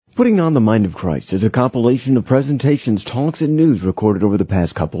Putting on the Mind of Christ is a compilation of presentations, talks, and news recorded over the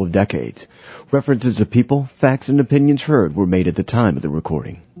past couple of decades. References to people, facts, and opinions heard were made at the time of the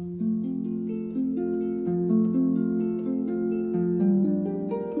recording.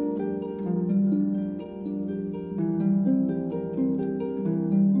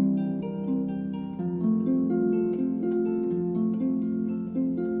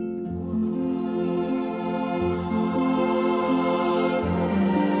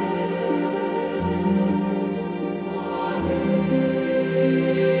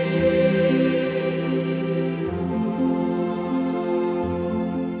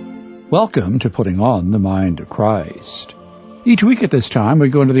 Welcome to Putting on the Mind of Christ. Each week at this time, we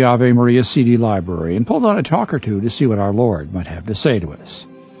go into the Ave Maria CD library and pull out a talk or two to see what our Lord might have to say to us.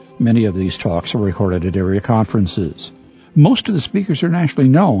 Many of these talks are recorded at area conferences. Most of the speakers are nationally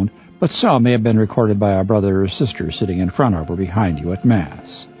known, but some may have been recorded by a brother or sister sitting in front of or behind you at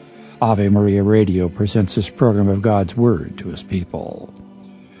Mass. Ave Maria Radio presents this program of God's Word to His people.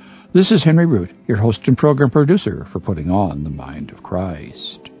 This is Henry Root, your host and program producer for Putting on the Mind of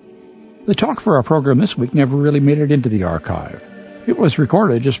Christ. The talk for our program this week never really made it into the archive. It was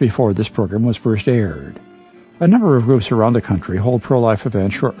recorded just before this program was first aired. A number of groups around the country hold pro-life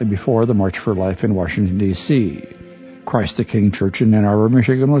events shortly before the March for Life in Washington, D.C. Christ the King Church in Ann Arbor,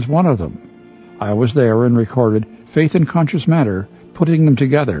 Michigan was one of them. I was there and recorded Faith and Conscience Matter, putting them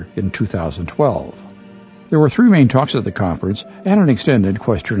together in 2012. There were 3 main talks at the conference and an extended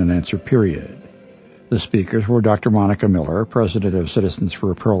question and answer period. The speakers were Dr. Monica Miller, president of Citizens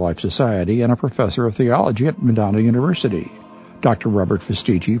for a Pro-Life Society and a professor of theology at Madonna University, Dr. Robert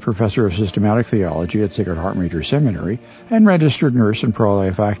Festigi, professor of systematic theology at Sacred Heart Major Seminary, and registered nurse and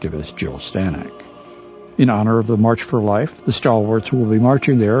pro-life activist Jill Stanek. In honor of the March for Life, the stalwarts who will be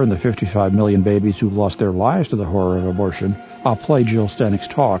marching there and the 55 million babies who've lost their lives to the horror of abortion, I'll play Jill Stanek's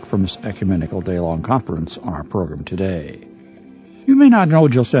talk from this ecumenical day-long conference on our program today. You may not know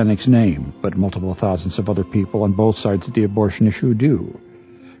Jill Stanek's name, but multiple thousands of other people on both sides of the abortion issue do.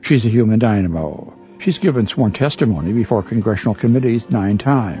 She's a human dynamo. She's given sworn testimony before congressional committees 9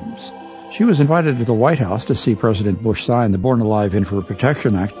 times. She was invited to the White House to see President Bush sign the Born Alive Infant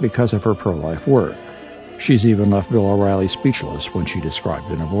Protection Act because of her pro-life work. She's even left Bill O'Reilly speechless when she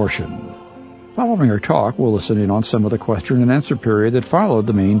described an abortion. Following her talk, we'll listen in on some of the question and answer period that followed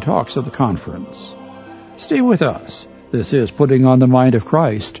the main talks of the conference. Stay with us. This is Putting on the Mind of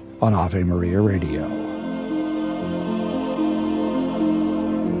Christ on Ave Maria Radio.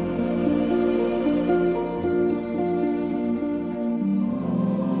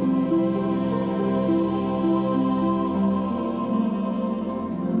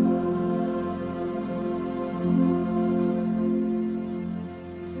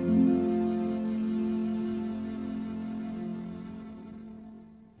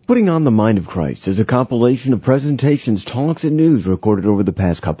 Putting on the Mind of Christ is a compilation of presentations, talks, and news recorded over the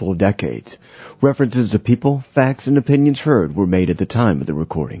past couple of decades. References to people, facts, and opinions heard were made at the time of the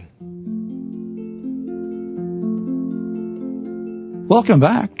recording. Welcome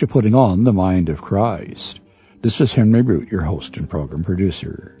back to Putting on the Mind of Christ. This is Henry Root, your host and program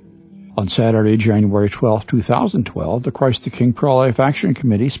producer. On Saturday, January 12, 2012, the Christ the King Pro-Life Action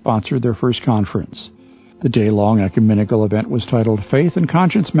Committee sponsored their first conference. The day-long ecumenical event was titled Faith and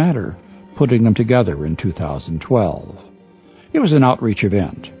Conscience Matter, putting them together in 2012. It was an outreach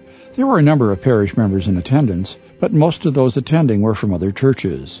event. There were a number of parish members in attendance, but most of those attending were from other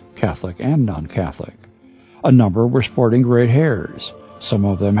churches, Catholic and non-Catholic. A number were sporting gray hairs. Some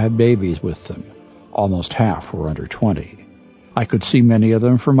of them had babies with them. Almost half were under 20. I could see many of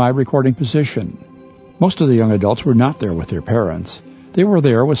them from my recording position. Most of the young adults were not there with their parents. They were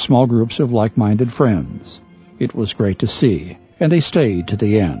there with small groups of like-minded friends. It was great to see, and they stayed to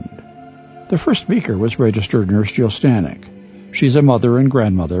the end. The first speaker was registered nurse Jill Stanek. She's a mother and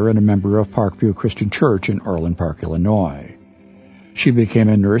grandmother and a member of Parkview Christian Church in Orland Park, Illinois. She became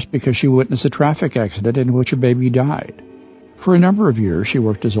a nurse because she witnessed a traffic accident in which a baby died. For a number of years, she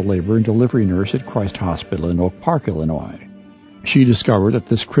worked as a labor and delivery nurse at Christ Hospital in Oak Park, Illinois. She discovered that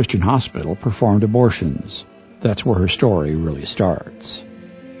this Christian hospital performed abortions. That's where her story really starts.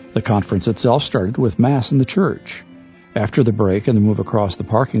 The conference itself started with Mass in the church. After the break and the move across the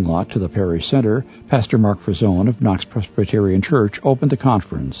parking lot to the parish center, Pastor Mark Frazone of Knox Presbyterian Church opened the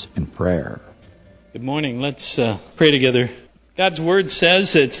conference in prayer. Good morning. Let's pray together. God's Word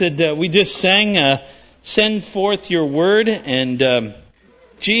says, we just sang, send forth your word, and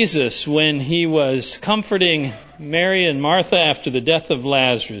Jesus, when he was comforting Mary and Martha after the death of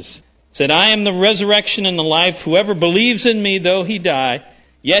Lazarus, said, I am the resurrection and the life. Whoever believes in me, though he die,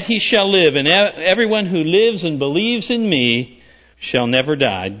 yet he shall live. And everyone who lives and believes in me shall never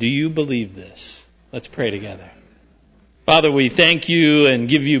die. Do you believe this? Let's pray together. Father, we thank you and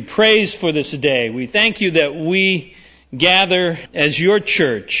give you praise for this day. We thank you that we gather as your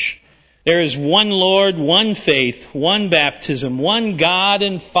church. There is one Lord, one faith, one baptism, one God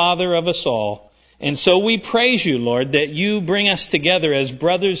and Father of us all. And so we praise you, Lord, that you bring us together as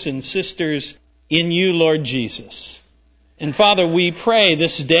brothers and sisters in you, Lord Jesus. And Father, we pray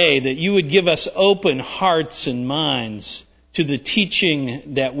this day that you would give us open hearts and minds to the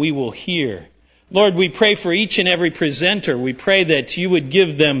teaching that we will hear. Lord, we pray for each and every presenter. We pray that you would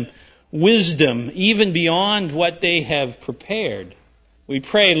give them wisdom even beyond what they have prepared. We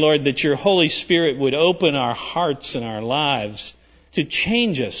pray, Lord, that your Holy Spirit would open our hearts and our lives to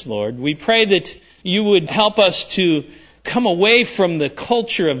change us, Lord. We pray that you would help us to come away from the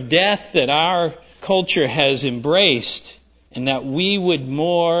culture of death that our culture has embraced, and that we would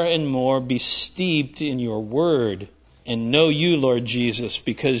more and more be steeped in your word and know you, Lord Jesus,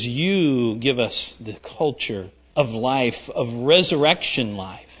 because you give us the culture of life, of resurrection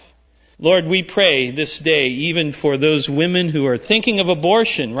life. Lord, we pray this day even for those women who are thinking of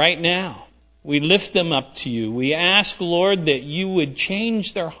abortion right now. We lift them up to you. We ask, Lord, that you would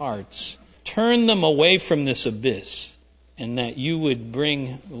change their hearts, turn them away from this abyss, and that you would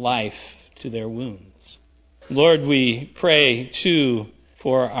bring life to their wounds. Lord, we pray too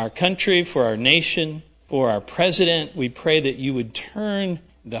for our country, for our nation, for our president. We pray that you would turn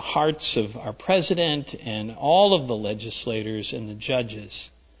the hearts of our president and all of the legislators and the judges,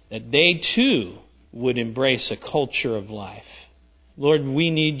 that they too would embrace a culture of life. Lord, we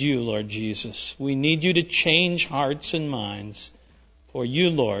need you, Lord Jesus. We need you to change hearts and minds. For you,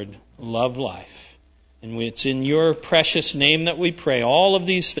 Lord, love life. And it's in your precious name that we pray all of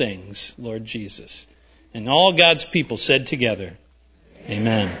these things, Lord Jesus. And all God's people said together,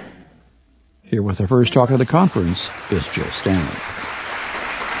 Amen. Here with the first talk of the conference is Jill Stanek.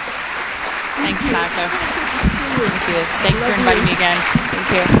 Thanks, Taco. Thank you. Thanks for inviting me again.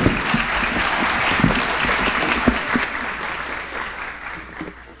 Thank you.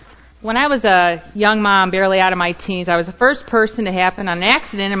 When I was a young mom, barely out of my teens, I was the first person to happen on an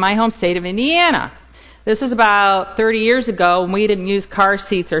accident in my home state of Indiana. This was about 30 years ago when we didn't use car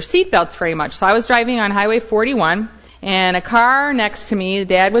seats or seat belts very much. So I was driving on Highway 41, and a car next to me, the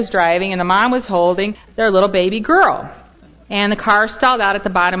dad was driving, and the mom was holding their little baby girl. And the car stalled out at the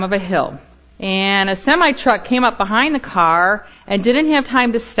bottom of a hill. And a semi-truck came up behind the car and didn't have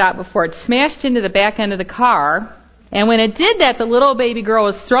time to stop before it smashed into the back end of the car. And when it did that, the little baby girl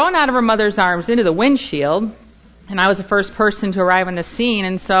was thrown out of her mother's arms into the windshield. And I was the first person to arrive on the scene.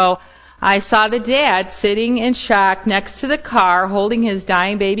 And so I saw the dad sitting in shock next to the car holding his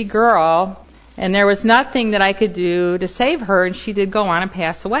dying baby girl. And there was nothing that I could do to save her. And she did go on and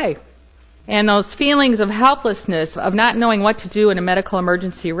pass away. And those feelings of helplessness, of not knowing what to do in a medical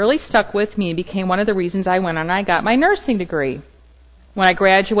emergency really stuck with me and became one of the reasons I went on and I got my nursing degree. When I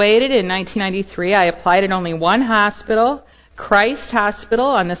graduated in 1993, I applied at only one hospital, Christ Hospital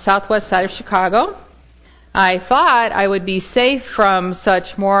on the southwest side of Chicago. I thought I would be safe from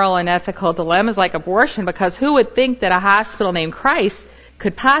such moral and ethical dilemmas like abortion, because who would think that a hospital named Christ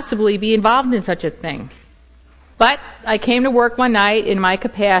could possibly be involved in such a thing? But I came to work one night in my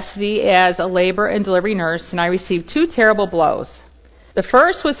capacity as a labor and delivery nurse, and I received two terrible blows. The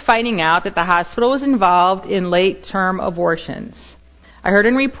first was finding out that the hospital was involved in late-term abortions. I heard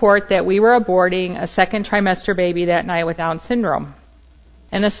in report that we were aborting a second trimester baby that night with Down syndrome.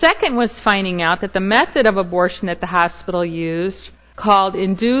 And the second was finding out that the method of abortion that the hospital used, called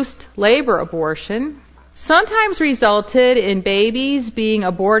induced labor abortion, sometimes resulted in babies being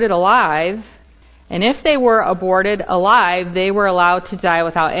aborted alive. And if they were aborted alive, they were allowed to die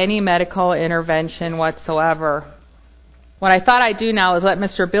without any medical intervention whatsoever. What I thought I'd do now is let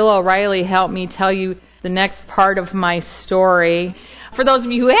Mr. Bill O'Reilly help me tell you the next part of my story. For those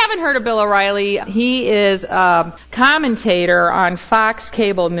of you who haven't heard of Bill O'Reilly, he is a commentator on Fox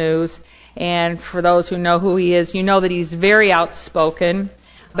Cable News. And for those who know who he is, you know that he's very outspoken.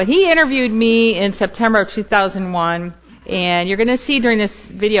 But he interviewed me in September of 2001. And you're going to see during this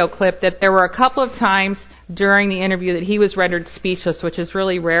video clip that there were a couple of times during the interview that he was rendered speechless, which is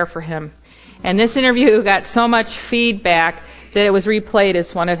really rare for him. And this interview got so much feedback that it was replayed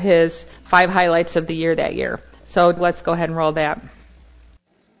as one of his 5 highlights of the year that year. So let's go ahead and roll that.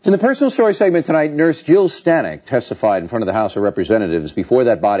 In the personal story segment tonight, Nurse Jill Stanek testified in front of the House of Representatives before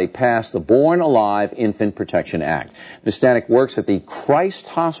that body passed the Born Alive Infant Protection Act. Ms. Stanek works at the Christ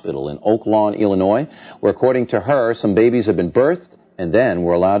Hospital in Oak Lawn, Illinois, where, according to her, some babies have been birthed and then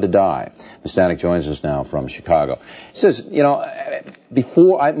were allowed to die. Ms. Stanek joins us now from Chicago. She says,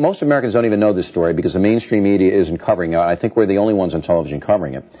 most Americans don't even know this story because the mainstream media isn't covering it. I think we're the only ones on television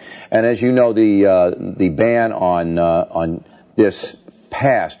covering it. And as you know, the ban on this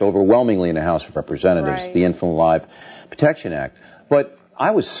passed overwhelmingly in the House of Representatives, right. The Infant Life Protection Act. But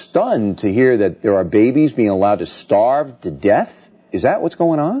I was stunned to hear that there are babies being allowed to starve to death. Is that what's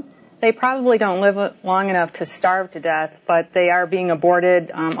going on? They probably don't live long enough to starve to death, but they are being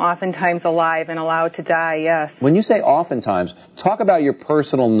aborted, oftentimes alive and allowed to die, yes. When you say oftentimes, talk about your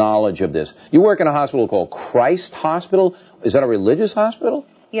personal knowledge of this. You work in a hospital called Christ Hospital. Is that a religious hospital?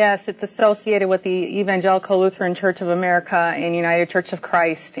 Yes, it's associated with the Evangelical Lutheran Church of America and United Church of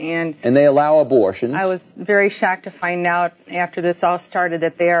Christ. And they allow abortions. I was very shocked to find out after this all started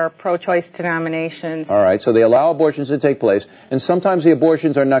that they are pro-choice denominations. All right, so they allow abortions to take place, and sometimes the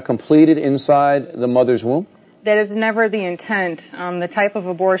abortions are not completed inside the mother's womb? That is never the intent. The type of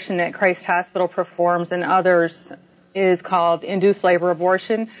abortion that Christ Hospital performs and others is called induced labor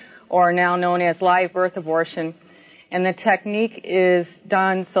abortion, or now known as live birth abortion. And the technique is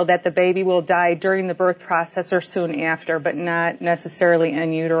done so that the baby will die during the birth process or soon after, but not necessarily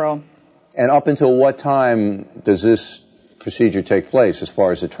in utero. And up until what time does this procedure take place as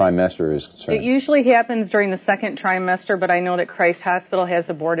far as the trimester is concerned? It usually happens during the second trimester, but I know that Christ Hospital has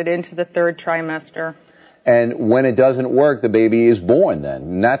aborted into the third trimester. And when it doesn't work, the baby is born then.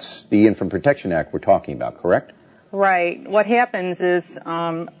 And that's the Infant Protection Act we're talking about, correct? Right. What happens is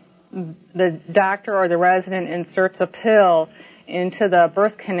the doctor or the resident inserts a pill into the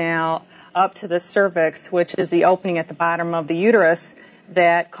birth canal up to the cervix, which is the opening at the bottom of the uterus,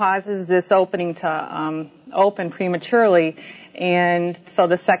 that causes this opening to open prematurely. And so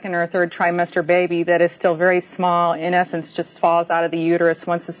the second or third trimester baby that is still very small, in essence, just falls out of the uterus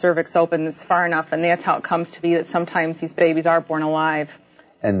once the cervix opens far enough. And that's how it comes to be that sometimes these babies are born alive.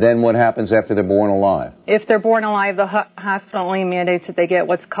 And then what happens after they're born alive? If they're born alive, the hospital only mandates that they get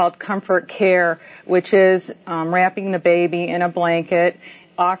what's called comfort care, which is wrapping the baby in a blanket,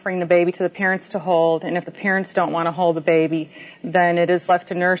 offering the baby to the parents to hold, and if the parents don't want to hold the baby, then it is left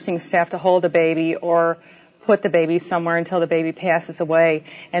to nursing staff to hold the baby or put the baby somewhere until the baby passes away.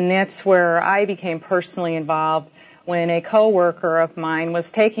 And that's where I became personally involved when a coworker of mine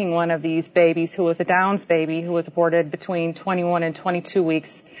was taking one of these babies who was a Downs baby who was aborted between 21 and 22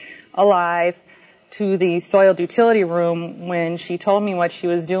 weeks alive to the soiled utility room when she told me what she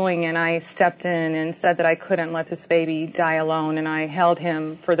was doing, and I stepped in and said that I couldn't let this baby die alone, and I held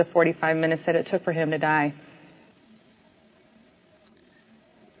him for the 45 minutes that it took for him to die.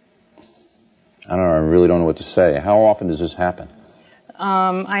 I really don't know what to say. How often does this happen?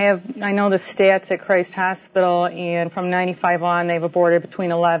 I know the stats at Christ Hospital, and from 95 on, they've aborted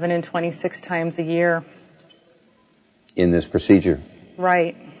between 11 and 26 times a year. In this procedure?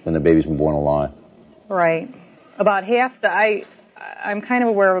 Right. When the baby's been born alive? Right. About half I'm kind of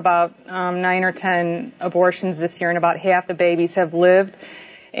aware of about 9 or 10 abortions this year, and about half the babies have lived,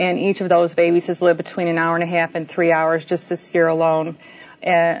 and each of those babies has lived between an hour and a half and 3 hours just this year alone.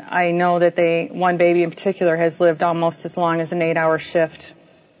 I know that one baby in particular has lived almost as long as an 8-hour shift.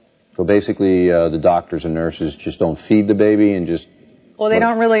 So basically, the doctors and nurses just don't feed the baby and just... Well, they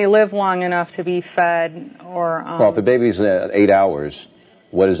don't really live long enough to be fed or... Well, if the baby's 8 hours,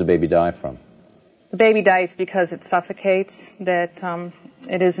 what does the baby die from? The baby dies because it suffocates, that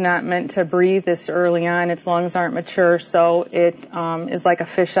it is not meant to breathe this early on. Its lungs aren't mature, so it is like a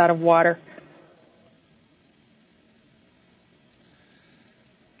fish out of water.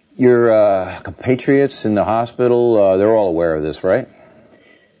 Your compatriots in the hospital, they're all aware of this, right?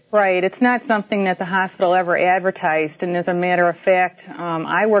 Right. It's not something that the hospital ever advertised. And as a matter of fact,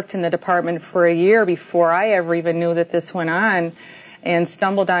 I worked in the department for a year before I ever even knew that this went on, and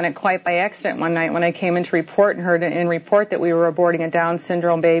stumbled on it quite by accident one night when I came in to report and heard in report that we were aborting a Down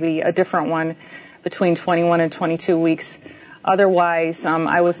syndrome baby, a different one, between 21 and 22 weeks. Otherwise,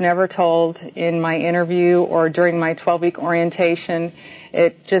 I was never told in my interview or during my 12-week orientation.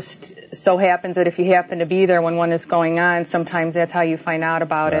 It just so happens that if you happen to be there when one is going on, sometimes that's how you find out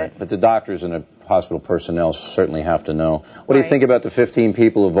about it. But the doctors and the hospital personnel certainly have to know. What do you think about the 15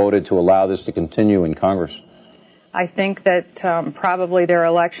 people who voted to allow this to continue in Congress? I think that probably their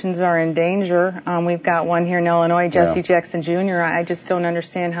elections are in danger. We've got one here in Illinois, Jesse Jackson Jr. I just don't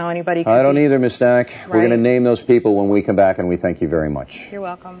understand how anybody could... I don't either, Ms. Stanek. Right. We're going to name those people when we come back, and we thank you very much. You're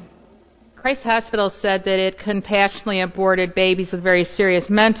welcome. Christ Hospital said that it compassionately aborted babies with very serious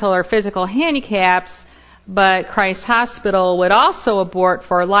mental or physical handicaps, but Christ Hospital would also abort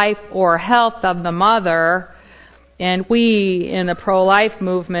for life or health of the mother. And we in the pro-life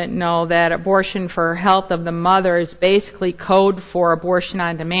movement know that abortion for health of the mother is basically code for abortion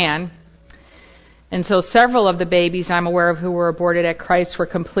on demand. And so several of the babies I'm aware of who were aborted at Christ were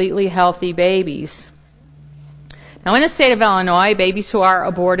completely healthy babies. Now in the state of Illinois, babies who are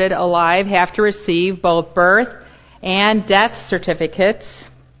aborted alive have to receive both birth and death certificates.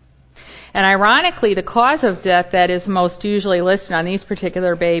 And ironically, the cause of death that is most usually listed on these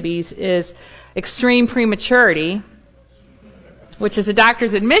particular babies is extreme prematurity, which is a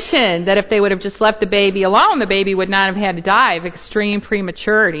doctor's admission that if they would have just left the baby alone, the baby would not have had to die of extreme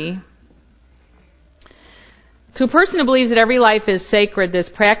prematurity. To a person who believes that every life is sacred, this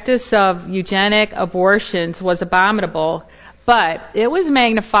practice of eugenic abortions was abominable, but it was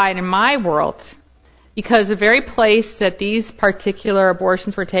magnified in my world because the very place that these particular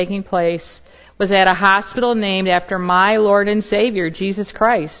abortions were taking place was at a hospital named after my Lord and Savior, Jesus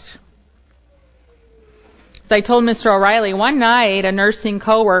Christ. As I told Mr. O'Reilly, one night a nursing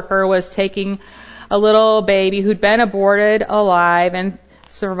coworker was taking a little baby who'd been aborted alive and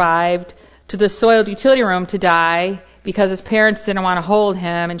survived to the soiled utility room to die because his parents didn't want to hold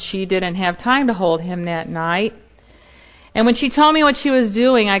him and she didn't have time to hold him that night. And when she told me what she was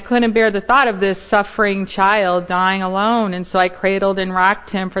doing, I couldn't bear the thought of this suffering child dying alone, and so I cradled and rocked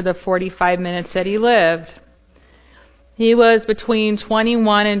him for the 45 minutes that he lived. He was between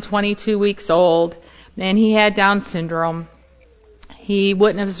 21 and 22 weeks old, and he had Down syndrome. He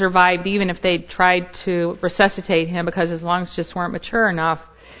wouldn't have survived even if they'd tried to resuscitate him because his lungs just weren't mature enough.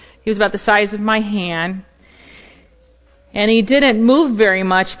 He was about the size of my hand. And he didn't move very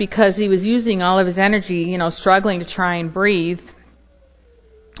much because he was using all of his energy, struggling to try and breathe.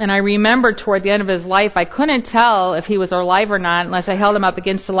 And I remember toward the end of his life, I couldn't tell if he was alive or not unless I held him up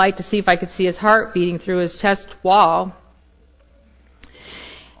against the light to see if I could see his heart beating through his chest wall.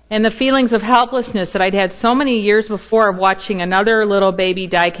 And the feelings of helplessness that I'd had so many years before of watching another little baby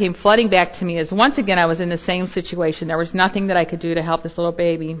die came flooding back to me as once again I was in the same situation. There was nothing that I could do to help this little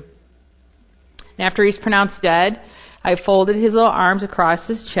baby. And after he's pronounced dead, I folded his little arms across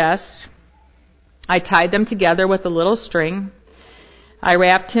his chest. I tied them together with a little string. I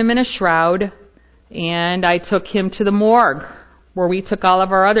wrapped him in a shroud, and I took him to the morgue, where we took all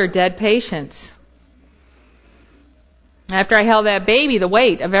of our other dead patients. After I held that baby, the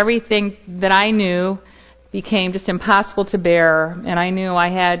weight of everything that I knew became just impossible to bear, and I knew I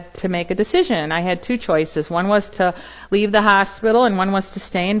had to make a decision. I had two choices. One was to leave the hospital, and one was to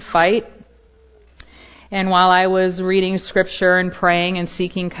stay and fight. And while I was reading scripture and praying and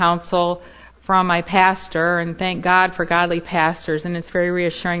seeking counsel from my pastor, and thank God for godly pastors, and it's very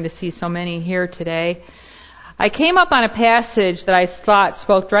reassuring to see so many here today, I came up on a passage that I thought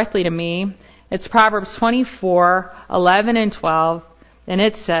spoke directly to me. It's Proverbs 24:11 and 12, and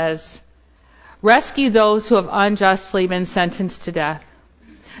it says, "Rescue those who have unjustly been sentenced to death.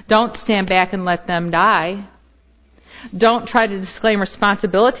 Don't stand back and let them die. Don't try to disclaim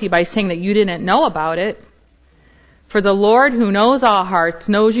responsibility by saying that you didn't know about it. For the Lord who knows all hearts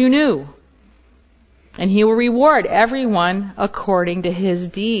knows you knew, and He will reward everyone according to his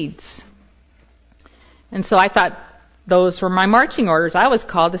deeds." And so I thought those were my marching orders. I was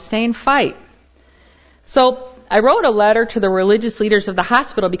called to stay and fight. So I wrote a letter to the religious leaders of the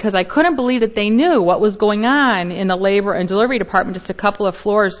hospital because I couldn't believe that they knew what was going on in the labor and delivery department just a couple of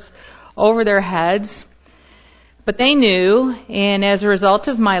floors over their heads. But they knew, and as a result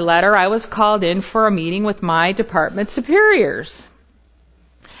of my letter, I was called in for a meeting with my department superiors.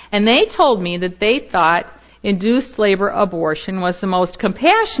 And they told me that they thought induced labor abortion was the most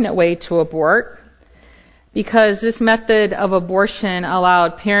compassionate way to abort because this method of abortion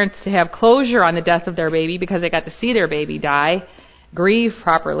allowed parents to have closure on the death of their baby because they got to see their baby die, grieve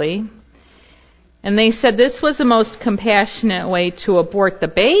properly. And they said this was the most compassionate way to abort the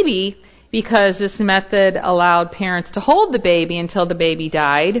baby because this method allowed parents to hold the baby until the baby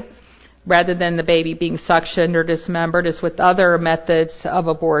died, rather than the baby being suctioned or dismembered as with other methods of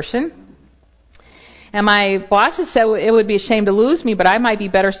abortion. And my bosses said it would be a shame to lose me, but I might be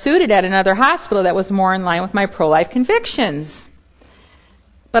better suited at another hospital that was more in line with my pro-life convictions.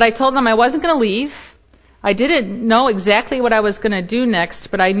 But I told them I wasn't going to leave. I didn't know exactly what I was going to do next,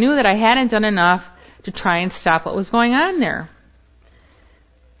 but I knew that I hadn't done enough to try and stop what was going on there.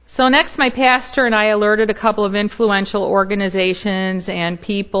 So next, my pastor and I alerted a couple of influential organizations and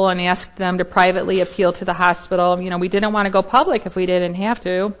people and asked them to privately appeal to the hospital. We didn't want to go public if we didn't have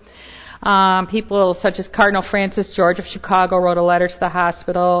to. People such as Cardinal Francis George of Chicago wrote a letter to the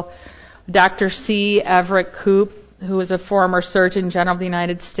hospital. Dr. C. Everett Koop, who was a former Surgeon General of the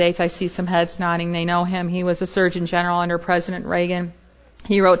United States. I see some heads nodding. They know him. He was a Surgeon General under President Reagan.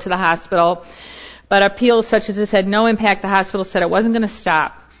 He wrote to the hospital. But appeals such as this had no impact. The hospital said it wasn't going to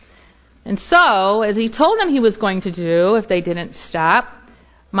stop. And so, as he told them he was going to do if they didn't stop,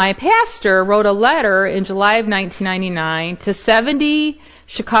 my pastor wrote a letter in July of 1999 to 70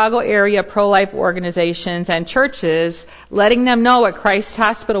 Chicago area pro-life organizations and churches, letting them know what Christ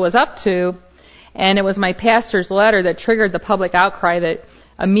Hospital was up to. And it was my pastor's letter that triggered the public outcry that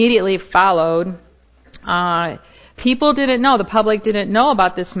immediately followed. People didn't know, the public didn't know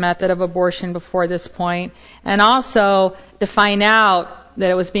about this method of abortion before this point. And also, to find out that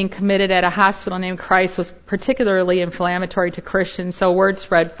it was being committed at a hospital named Christ was particularly inflammatory to Christians, so word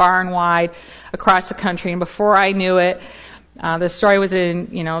spread far and wide across the country. And before I knew it, the story was in,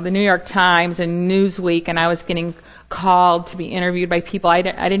 the New York Times and Newsweek, and I was getting called to be interviewed by people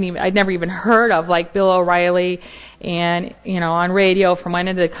I'd never even heard of, like Bill O'Reilly, and on radio from one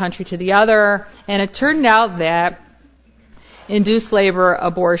end of the country to the other. And it turned out that induced labor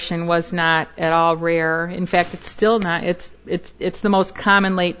abortion was not at all rare. In fact, it's still not. It's the most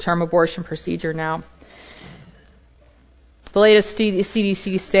common late-term abortion procedure now. The latest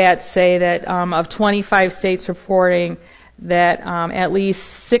CDC stats say that of 25 states reporting that at least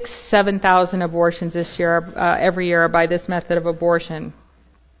 7,000 abortions this year, every year, are by this method of abortion.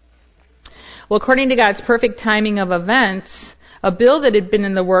 Well, according to God's perfect timing of events, a bill that had been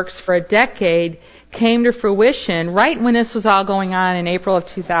in the works for a decade came to fruition right when this was all going on in April of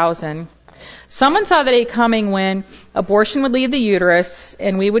 2000. Someone saw the day coming when abortion would leave the uterus,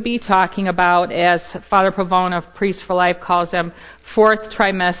 and we would be talking about, as Father Pavone of Priests for Life calls them, fourth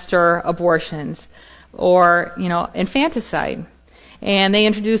trimester abortions, or, infanticide. And they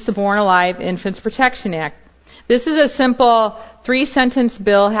introduced the Born Alive Infants Protection Act. This is a simple 3-sentence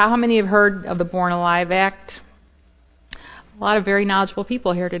bill. How many have heard of the Born Alive Act? A lot of very knowledgeable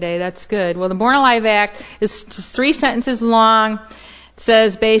people here today. That's good. Well, the Born Alive Act is just 3 sentences long. It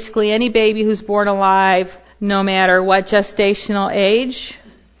says basically any baby who's born alive, no matter what gestational age,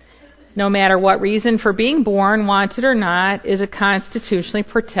 no matter what reason for being born, wanted or not, is a constitutionally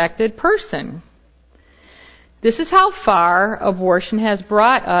protected person. This is how far abortion has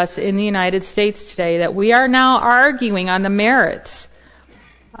brought us in the United States today, that we are now arguing on the merits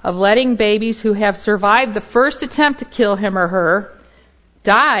of letting babies who have survived the first attempt to kill him or her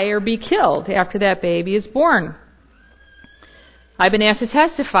die or be killed after that baby is born. I've been asked to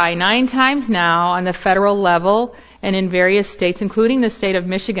testify 9 times now on the federal level and in various states, including the state of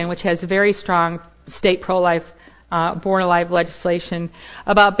Michigan, which has very strong state pro-life, born alive legislation,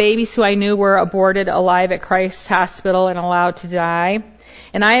 about babies who I knew were aborted alive at Christ Hospital and allowed to die.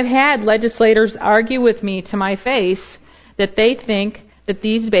 And I have had legislators argue with me to my face that they think that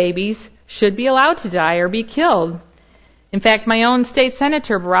these babies should be allowed to die or be killed. In fact, my own state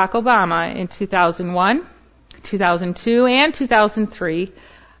senator, Barack Obama, in 2001, 2002, and 2003,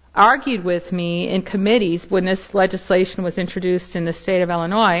 argued with me in committees when this legislation was introduced in the state of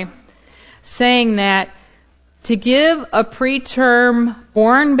Illinois, saying that to give a preterm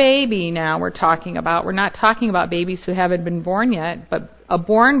born baby, now we're not talking about babies who haven't been born yet, but a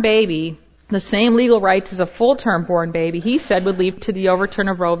born baby, the same legal rights as a full-term born baby, he said would lead to the overturn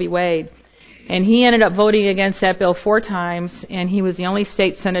of Roe v. Wade. And he ended up voting against that bill 4 times, and he was the only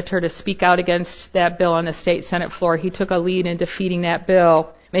state senator to speak out against that bill on the state Senate floor. He took a lead in defeating that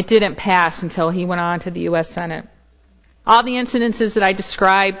bill. It didn't pass until he went on to the U.S. Senate. All the incidences that I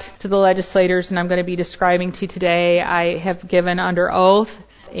described to the legislators and I'm going to be describing to you today, I have given under oath,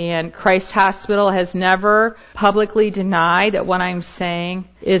 and Christ Hospital has never publicly denied that what I'm saying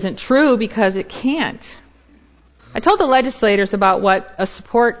isn't true, because it can't. I told the legislators about what a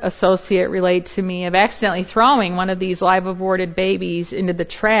support associate relayed to me of accidentally throwing one of these live aborted babies into the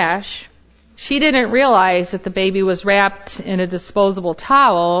trash. She didn't realize that the baby was wrapped in a disposable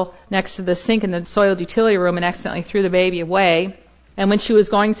towel next to the sink in the soiled utility room and accidentally threw the baby away. And when she was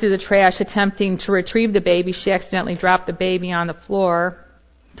going through the trash attempting to retrieve the baby, she accidentally dropped the baby on the floor.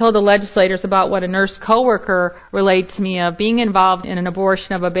 I told the legislators about what a nurse coworker relayed to me of being involved in an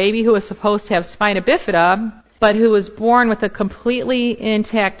abortion of a baby who was supposed to have spina bifida, but who was born with a completely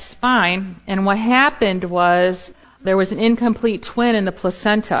intact spine. And what happened was there was an incomplete twin in the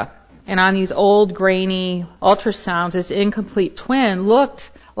placenta. And on these old, grainy ultrasounds, this incomplete twin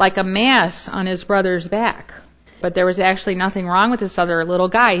looked like a mass on his brother's back. But there was actually nothing wrong with this other little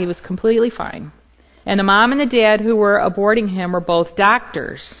guy. He was completely fine. And the mom and the dad who were aborting him were both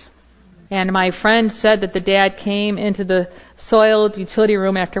doctors. And my friend said that the dad came into the soiled utility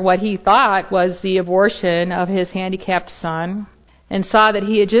room after what he thought was the abortion of his handicapped son, and saw that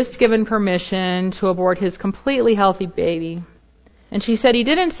he had just given permission to abort his completely healthy baby. And she said he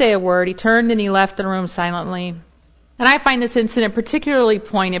didn't say a word. He turned and he left the room silently. And I find this incident particularly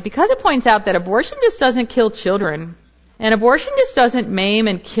poignant because it points out that abortion just doesn't kill children. And abortion just doesn't maim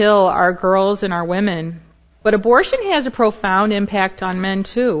and kill our girls and our women. But abortion has a profound impact on men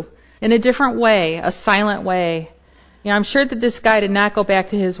too, in a different way, a silent way. I'm sure that this guy did not go back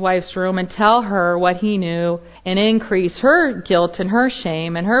to his wife's room and tell her what he knew and increase her guilt and her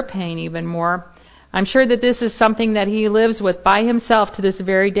shame and her pain even more. I'm sure that this is something that he lives with by himself to this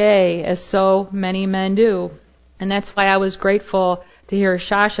very day, as so many men do. And that's why I was grateful to hear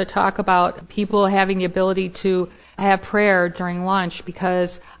Shasha talk about people having the ability to have prayer during lunch,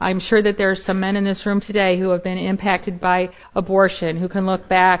 because I'm sure that there are some men in this room today who have been impacted by abortion, who can look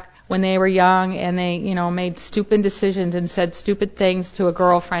back when they were young and they, made stupid decisions and said stupid things to a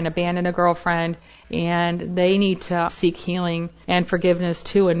girlfriend, abandoned a girlfriend, and they need to seek healing and forgiveness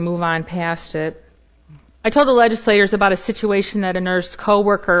too and move on past it. I told the legislators about a situation that a nurse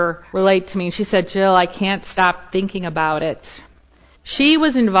coworker relayed to me. She said, "Jill, I can't stop thinking about it." She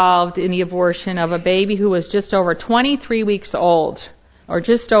was involved in the abortion of a baby who was just over 23 weeks old, or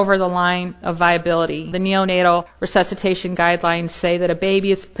just over the line of viability. The neonatal resuscitation guidelines say that a baby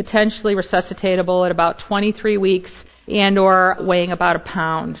is potentially resuscitatable at about 23 weeks and or weighing about a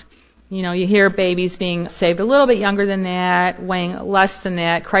pound. You hear babies being saved a little bit younger than that, weighing less than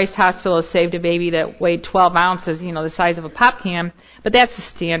that. Christ Hospital has saved a baby that weighed 12 ounces, the size of a pop can, but that's the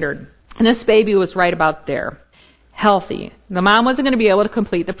standard. And this baby was right about there, healthy. The mom wasn't going to be able to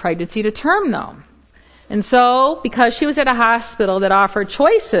complete the pregnancy to term, though. And so, because she was at a hospital that offered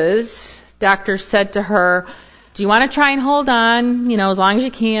choices, doctors said to her, "Do you want to try and hold on, as long as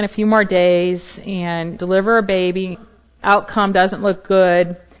you can, a few more days, and deliver a baby? Outcome doesn't look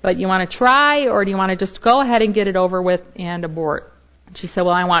good, but you want to try, or do you want to just go ahead and get it over with and abort?" She said,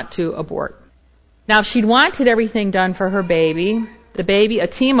 "Well, I want to abort." Now, she'd wanted everything done for her baby. The baby, a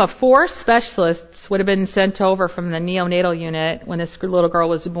team of 4 specialists would have been sent over from the neonatal unit when this little girl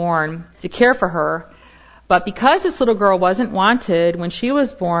was born to care for her. But because this little girl wasn't wanted when she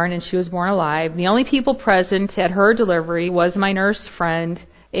was born, and she was born alive, the only people present at her delivery was my nurse friend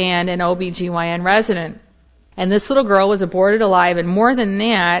and an OBGYN resident. And this little girl was aborted alive, and more than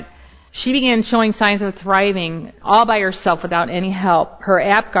that, she began showing signs of thriving all by herself without any help. Her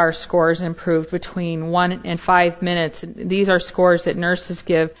APGAR scores improved between 1 and 5 minutes. These are scores that nurses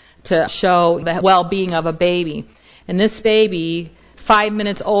give to show the well-being of a baby. And this baby, 5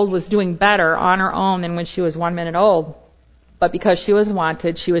 minutes old, was doing better on her own than when she was 1 minute old. But because she was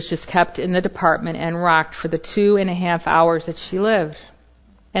wanted, she was just kept in the department and rocked for the 2.5 hours that she lived.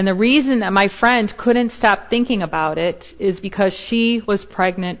 And the reason that my friend couldn't stop thinking about it is because she was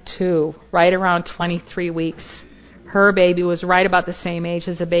pregnant too, right around 23 weeks. Her baby was right about the same age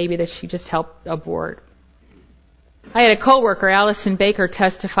as the baby that she just helped abort. I had a coworker, Allison Baker,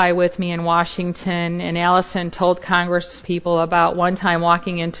 testify with me in Washington, and Allison told Congress people about one time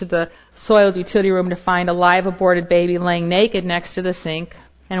walking into the soiled utility room to find a live aborted baby laying naked next to the sink,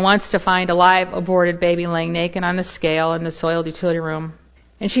 and once to find a live aborted baby laying naked on the scale in the soiled utility room.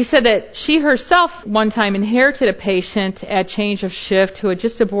 And she said that she herself one time inherited a patient at change of shift who had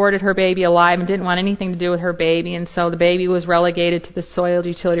just aborted her baby alive and didn't want anything to do with her baby, and so the baby was relegated to the soiled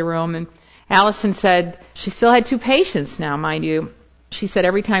utility room. And Allison said she still had 2 patients now, mind you. She said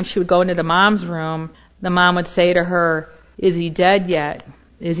every time she would go into the mom's room, the mom would say to her, "Is he dead yet?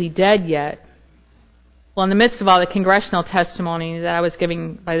 Is he dead yet?" Well, in the midst of all the congressional testimony that I was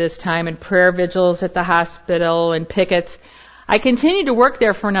giving by this time, and prayer vigils at the hospital and pickets, I continued to work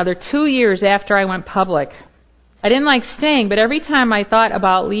there for another 2 years after I went public. I didn't like staying, but every time I thought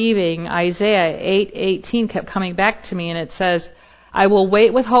about leaving, Isaiah 8:18 kept coming back to me, and it says, "I will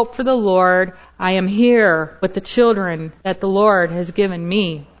wait with hope for the Lord. I am here with the children that the Lord has given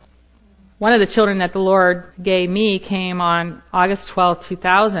me." One of the children that the Lord gave me came on August 12,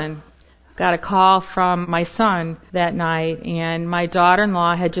 2000. Got a call from my son that night, and my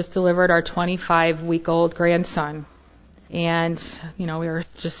daughter-in-law had just delivered our 25-week-old grandson. And, we were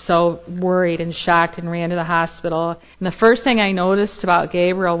just so worried and shocked and ran to the hospital. And the first thing I noticed about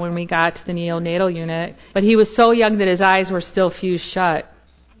Gabriel when we got to the neonatal unit, but he was so young that his eyes were still fused shut.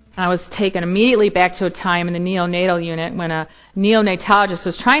 I was taken immediately back to a time in the neonatal unit when a neonatologist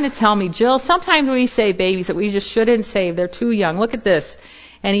was trying to tell me, "Jill, sometimes we save babies that we just shouldn't save. They're too young. Look at this."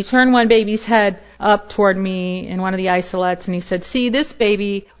 And he turned one baby's head up toward me in one of the isolettes, and he said, "See, this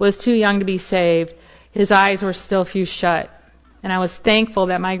baby was too young to be saved. His eyes were still fused shut." And I was thankful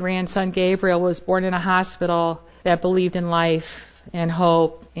that my grandson Gabriel was born in a hospital that believed in life and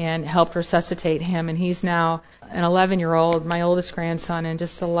hope and helped resuscitate him. And he's now an 11-year-old, my oldest grandson, and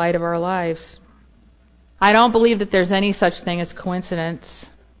just the light of our lives. I don't believe that there's any such thing as coincidence.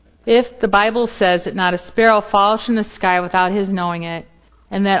 If the Bible says that not a sparrow falls from the sky without his knowing it,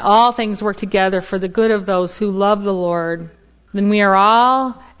 and that all things work together for the good of those who love the Lord, then we are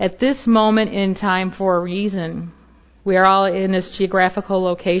all at this moment in time for a reason. We are all in this geographical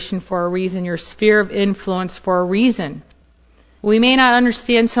location for a reason, your sphere of influence for a reason. We may not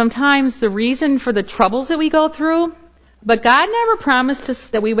understand sometimes the reason for the troubles that we go through, but God never promised us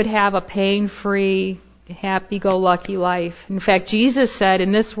that we would have a pain-free, happy-go-lucky life. In fact, Jesus said,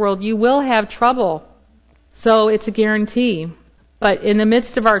 in this world you will have trouble. So it's a guarantee. But in the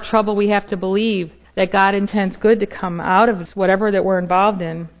midst of our trouble, we have to believe that God intends good to come out of whatever that we're involved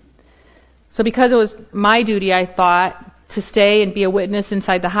in. So because it was my duty, I thought, to stay and be a witness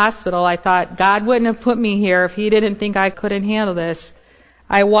inside the hospital, I thought God wouldn't have put me here if he didn't think I couldn't handle this.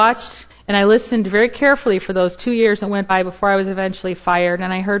 I watched and I listened very carefully for those 2 years that went by before I was eventually fired,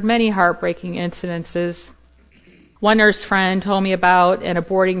 and I heard many heartbreaking incidences. One nurse friend told me about an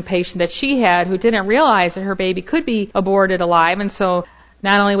aborting patient that she had who didn't realize that her baby could be aborted alive, and so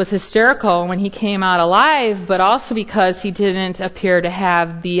not only was hysterical when he came out alive, but also because he didn't appear to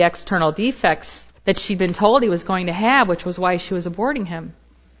have the external defects that she'd been told he was going to have, which was why she was aborting him.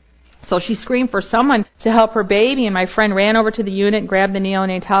 So she screamed for someone to help her baby, and my friend ran over to the unit and grabbed the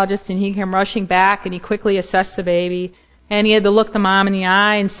neonatologist, and he came rushing back, and he quickly assessed the baby, and he had to look the mom in the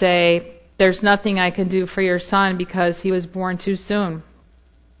eye and say, "There's nothing I can do for your son because he was born too soon."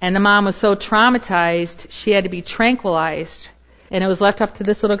 And the mom was so traumatized, she had to be tranquilized, and it was left up to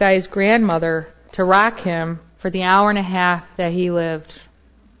this little guy's grandmother to rock him for the hour and a half that he lived,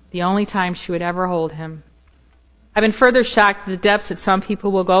 the only time she would ever hold him. I've been further shocked at the depths that some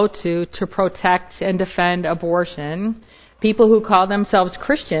people will go to protect and defend abortion, people who call themselves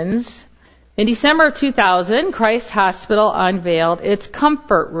Christians. In December of 2000, Christ Hospital unveiled its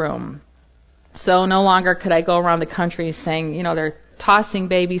comfort room. So no longer could I go around the country saying, they're tossing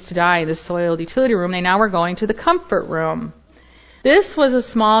babies to die in the soiled utility room. They now were going to the comfort room. This was a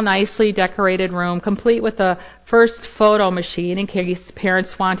small, nicely decorated room, complete with a first photo machine in case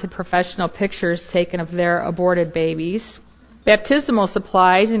parents wanted professional pictures taken of their aborted babies, baptismal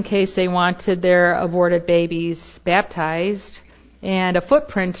supplies in case they wanted their aborted babies baptized, and a foot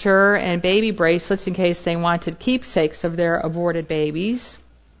printer and baby bracelets in case they wanted keepsakes of their aborted babies.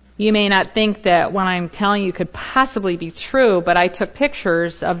 You may not think that what I'm telling you could possibly be true, but I took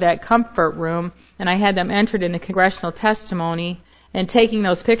pictures of that comfort room, and I had them entered in the congressional testimony. And taking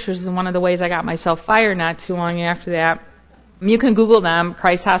those pictures is one of the ways I got myself fired not too long after that. You can Google them,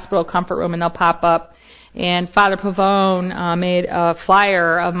 Christ Hospital Comfort Room, and they'll pop up. And Father Pavone made a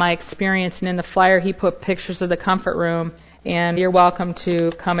flyer of my experience, and in the flyer he put pictures of the comfort room. And you're welcome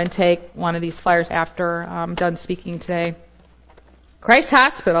to come and take one of these flyers after I'm done speaking today. Christ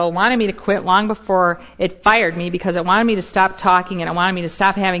Hospital wanted me to quit long before it fired me because it wanted me to stop talking and it wanted me to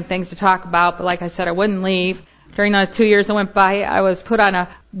stop having things to talk about. But like I said, I wouldn't leave. During those 2 years that went by, I was put on a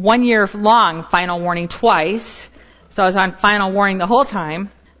 1-year-long final warning twice. So I was on final warning the whole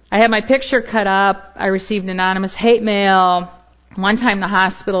time. I had my picture cut up. I received anonymous hate mail. One time the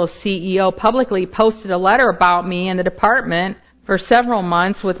hospital's CEO publicly posted a letter about me in the department for several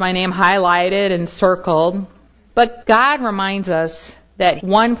months with my name highlighted and circled. But God reminds us that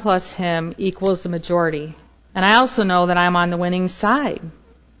 1 plus him equals the majority. And I also know that I'm on the winning side.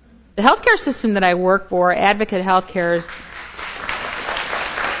 The healthcare system that I work for, Advocate Healthcare,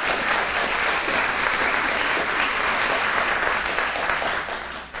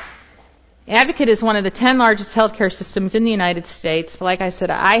 Advocate is one of the 10 largest healthcare systems in the United States. But like I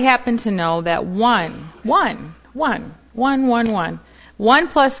said, I happen to know that 1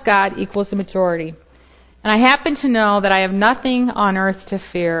 plus God equals the majority. And I happen to know that I have nothing on earth to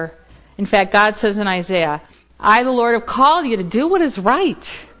fear. In fact, God says in Isaiah, I, the Lord, have called you to do what is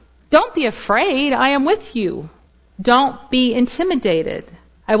right. Don't be afraid. I am with you. Don't be intimidated.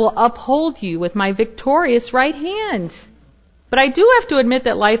 I will uphold you with my victorious right hand. But I do have to admit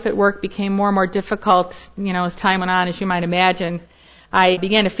that life at work became more and more difficult, as time went on, as you might imagine. I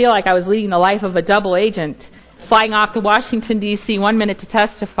began to feel like I was leading the life of a double agent, flying off to Washington, D.C. 1 minute to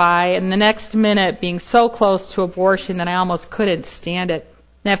testify, and the next minute being so close to abortion that I almost couldn't stand it.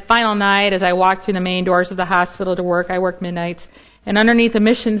 That final night, as I walked through the main doors of the hospital to work, I worked midnights, and underneath a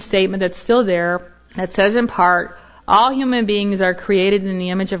mission statement that's still there, that says in part, all human beings are created in the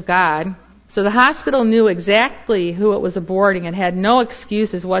image of God. So the hospital knew exactly who it was aborting and had no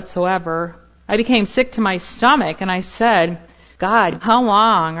excuses whatsoever. I became sick to my stomach, and I said, God, how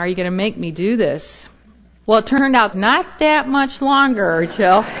long are you going to make me do this? Well, it turned out not that much longer,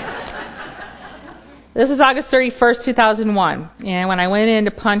 Jill. This was August 31st, 2001, and when I went in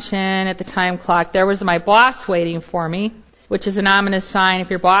to punch in at the time clock, there was my boss waiting for me. which is an ominous sign if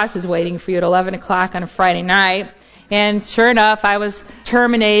your boss is waiting for you at 11 o'clock on a Friday night. And sure enough, I was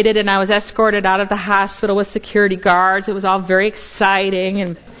terminated and I was escorted out of the hospital with security guards. It was all very exciting,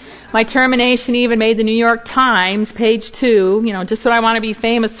 and my termination even made the New York Times, page 2, just what I want to be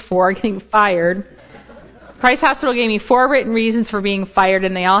famous for, getting fired. Christ Hospital gave me 4 written reasons for being fired,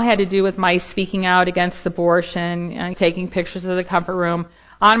 and they all had to do with my speaking out against abortion and taking pictures of the comfort room.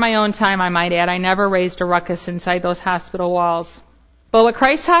 On my own time, I might add. I never raised a ruckus inside those hospital walls. But what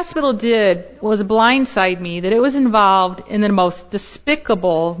Christ Hospital did was blindside me that it was involved in the most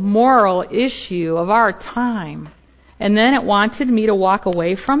despicable moral issue of our time. And then it wanted me to walk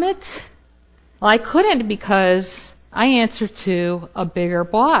away from it? Well, I couldn't, because I answer to a bigger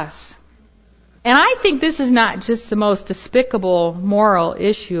boss. And I think this is not just the most despicable moral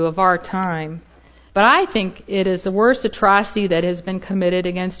issue of our time, but I think it is the worst atrocity that has been committed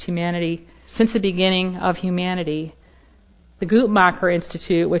against humanity since the beginning of humanity. The Guttmacher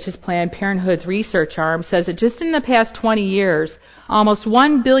Institute, which is Planned Parenthood's research arm, says that just in the past 20 years, almost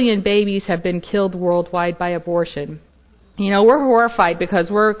 1 billion babies have been killed worldwide by abortion. We're horrified because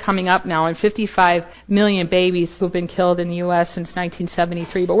we're coming up now on 55 million babies who've been killed in the U.S. since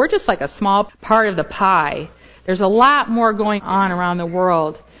 1973, but we're just like a small part of the pie. There's a lot more going on around the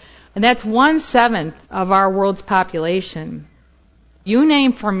world, and that's 1/7 of our world's population. You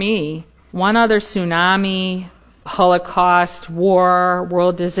name for me one other tsunami, Holocaust, war,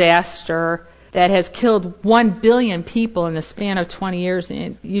 world disaster that has killed 1 billion people in the span of 20 years,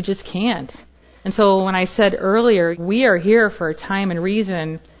 and you just can't. And so when I said earlier, we are here for a time and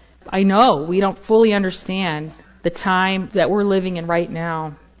reason, I know we don't fully understand the time that we're living in right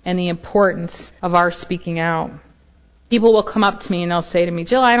now and the importance of our speaking out. People will come up to me and they'll say to me,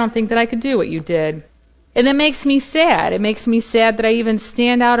 Jill, I don't think that I could do what you did. And it makes me sad. It makes me sad that I even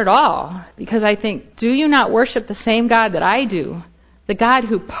stand out at all, because I think, do you not worship the same God that I do? The God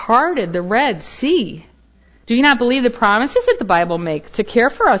who parted the Red Sea? Do you not believe the promises that the Bible makes to care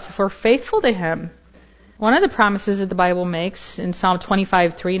for us if we're faithful to Him? One of the promises that the Bible makes in Psalm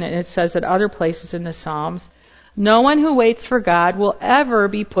 25:3, and it says at other places in the Psalms, no one who waits for God will ever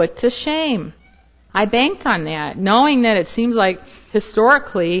be put to shame. I banked on that, knowing that it seems like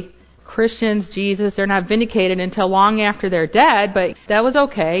historically Christians, Jesus, they're not vindicated until long after they're dead, but that was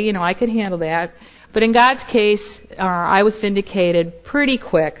okay. I could handle that. But in God's case, I was vindicated pretty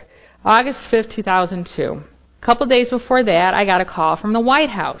quick. August 5th, 2002. A couple days before that, I got a call from the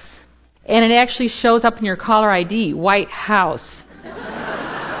White House. And it actually shows up in your caller ID, White House.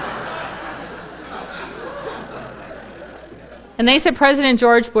 And they said President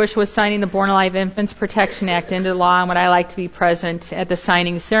George Bush was signing the Born Alive Infants Protection Act into law, and would I like to be present at the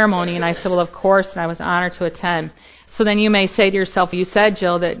signing ceremony? And I said, well, of course, and I was honored to attend. So then you may say to yourself, you said,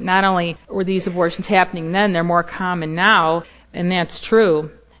 Jill, that not only were these abortions happening then, they're more common now, and that's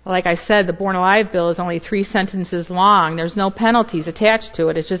true. Like I said, the Born Alive bill is only 3 sentences long. There's no penalties attached to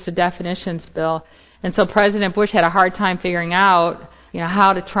it. It's just a definitions bill. And so President Bush had a hard time figuring out,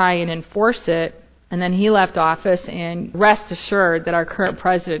 how to try and enforce it. And then he left office, and rest assured that our current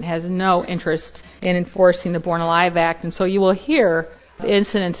president has no interest in enforcing the Born Alive Act. And so you will hear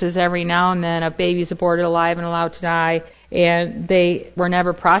incidences every now and then of babies aborted alive and allowed to die, and they were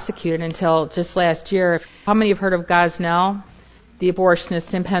never prosecuted until just last year. How many have heard of Gosnell, the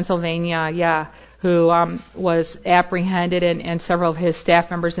abortionist in Pennsylvania, who was apprehended, and several of his staff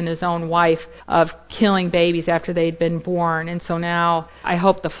members and his own wife, of killing babies after they'd been born. And so now I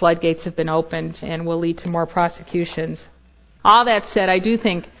hope the floodgates have been opened and will lead to more prosecutions. All that said, I do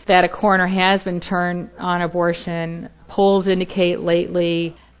think that a corner has been turned on abortion. Polls indicate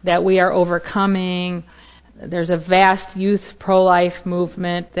lately that we are overcoming. There's a vast youth pro-life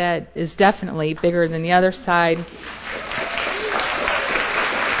movement that is definitely bigger than the other side.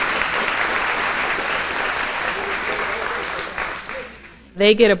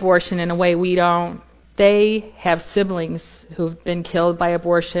 They get abortion in a way we don't. They have siblings who've been killed by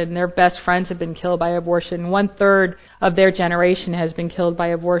abortion. Their best friends have been killed by abortion. 1/3 of their generation has been killed by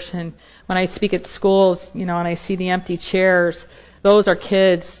abortion. When I speak at schools, and I see the empty chairs, those are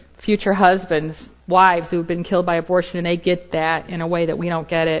kids, future husbands, wives who've been killed by abortion, and they get that in a way that we don't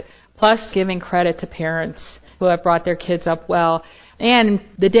get it. Plus giving credit to parents who have brought their kids up well. And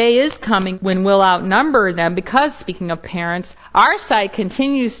the day is coming when we'll outnumber them, because, speaking of parents, our side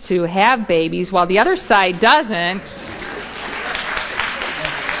continues to have babies while the other side doesn't.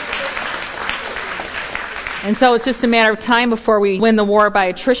 And so it's just a matter of time before we win the war by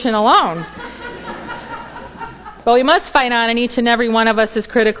attrition alone. But we must fight on, and each and every one of us is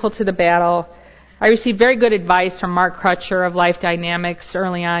critical to the battle. I received very good advice from Mark Crutcher of Life Dynamics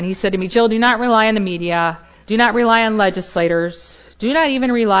early on. He said to me, Jill, do not rely on the media. Do not rely on legislators. Do not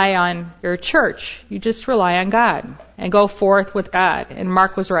even rely on your church. You just rely on God and go forth with God. And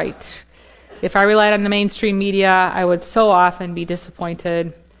Mark was right. If I relied on the mainstream media, I would so often be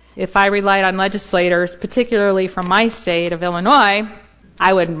disappointed. If I relied on legislators, particularly from my state of Illinois,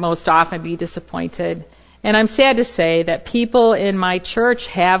 I would most often be disappointed. And I'm sad to say that people in my church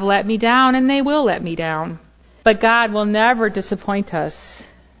have let me down, and they will let me down. But God will never disappoint us.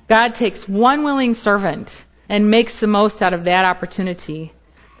 God takes one willing servant and makes the most out of that opportunity.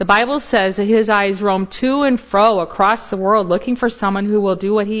 The Bible says that his eyes roam to and fro across the world looking for someone who will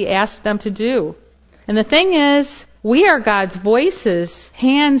do what he asks them to do. And the thing is, we are God's voices,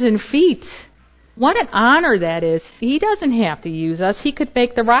 hands and feet. What an honor that is. He doesn't have to use us. He could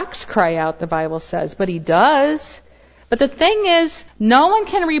make the rocks cry out, the Bible says, but he does. But the thing is, no one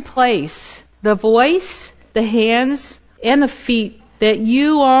can replace the voice, the hands, and the feet that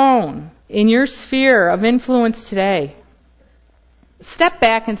you own in your sphere of influence today. Step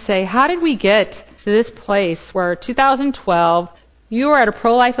back and say, how did we get to this place where 2012, you are at a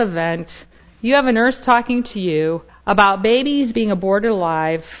pro-life event, you have a nurse talking to you about babies being aborted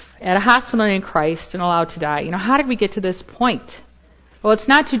alive at a hospital in Christ and allowed to die? How did we get to this point? Well, it's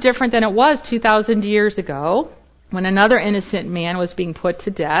not too different than it was 2,000 years ago when another innocent man was being put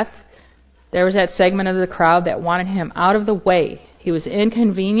to death. There was that segment of the crowd that wanted him out of the way. He was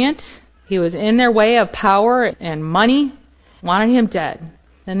inconvenient. He was in their way of power and money, wanted him dead.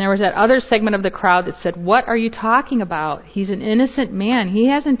 Then there was that other segment of the crowd that said, what are you talking about? He's an innocent man. He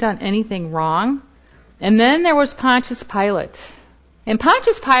hasn't done anything wrong. And then there was Pontius Pilate. And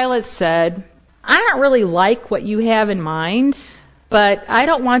Pontius Pilate said, I don't really like what you have in mind, but I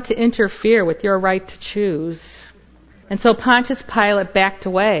don't want to interfere with your right to choose. And so Pontius Pilate backed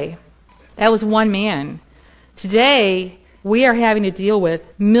away. That was one man. Today, we are having to deal with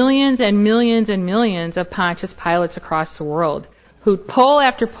millions and millions and millions of Pontius Pilates across the world who poll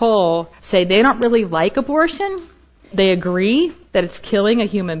after poll say they don't really like abortion. They agree that it's killing a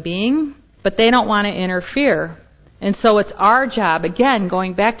human being, but they don't want to interfere. And so it's our job, again,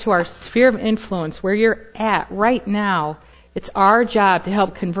 going back to our sphere of influence, where you're at right now, it's our job to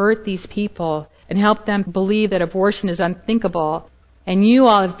help convert these people and help them believe that abortion is unthinkable. And you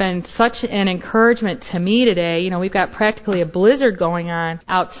all have been such an encouragement to me today. We've got practically a blizzard going on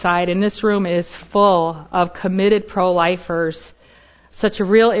outside, and this room is full of committed pro-lifers. Such a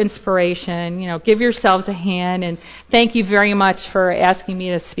real inspiration. Give yourselves a hand, and thank you very much for asking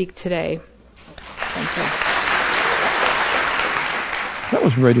me to speak today. Thank you. That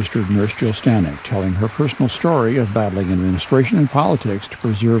was registered nurse Jill Stanek telling her personal story of battling administration and politics to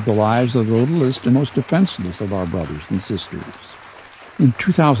preserve the lives of the littlest and most defenseless of our brothers and sisters. In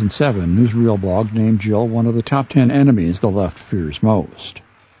 2007, Newsreel blog named Jill one of the top 10 enemies the left fears most.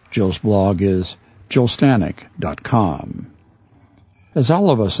 Jill's blog is jillstanek.com. As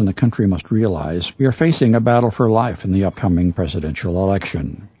all of us in the country must realize, we are facing a battle for life in the upcoming presidential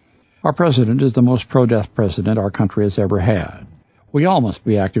election. Our president is the most pro-death president our country has ever had. We all must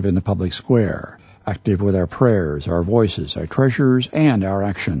be active in the public square, active with our prayers, our voices, our treasures, and our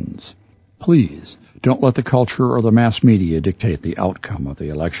actions. Please, don't let the culture or the mass media dictate the outcome of the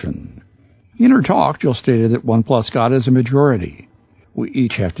election. In her talk, Jill stated that 1 plus God is a majority. We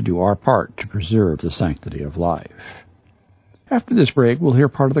each have to do our part to preserve the sanctity of life. After this break, we'll hear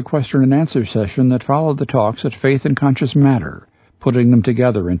part of the question and answer session that followed the talks at Faith and Conscious Matter, putting them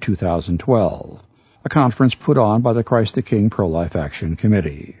together in 2012, a conference put on by the Christ the King Pro-Life Action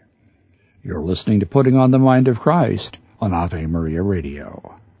Committee. You're listening to Putting on the Mind of Christ on Ave Maria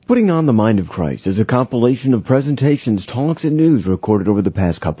Radio. Putting on the Mind of Christ is a compilation of presentations, talks, and news recorded over the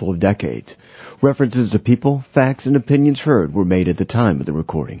past couple of decades. References to people, facts, and opinions heard were made at the time of the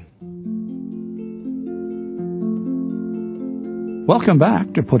recording. Welcome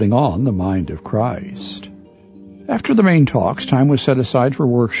back to Putting on the Mind of Christ. After the main talks, time was set aside for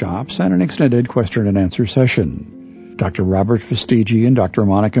workshops and an extended question and answer session. Dr. Robert Festigi and Dr.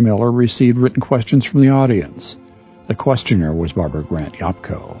 Monica Miller received written questions from the audience. The questioner was Barbara Grant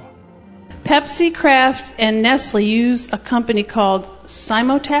Yopko. Pepsi, Kraft, and Nestle use a company called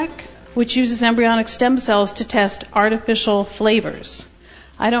Symotec, which uses embryonic stem cells to test artificial flavors.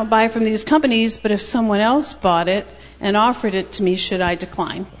 I don't buy from these companies, but if someone else bought it and offered it to me, should I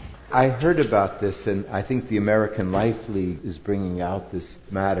decline? I heard about this, and I think the American Life League is bringing out this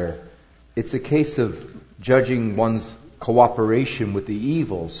matter. It's a case of judging one's cooperation with the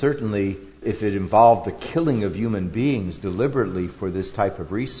evil. Certainly, if it involved the killing of human beings deliberately for this type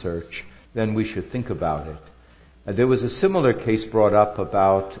of research, then we should think about it. There was a similar case brought up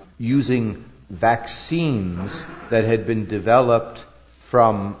about using vaccines that had been developed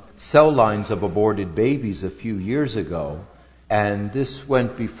from cell lines of aborted babies a few years ago, and this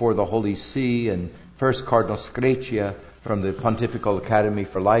went before the Holy See, and first Cardinal Screccia from the Pontifical Academy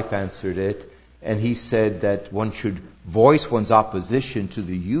for Life answered it, and he said that one should voice one's opposition to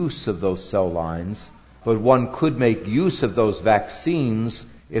the use of those cell lines, but one could make use of those vaccines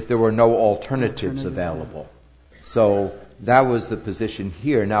if there were no alternatives available. So that was the position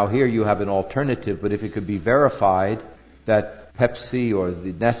here. Now here you have an alternative, but if it could be verified that Pepsi or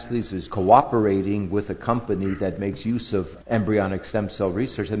the Nestle's is cooperating with a company that makes use of embryonic stem cell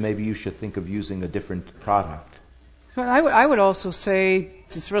research, then maybe you should think of using a different product. Well, I would also say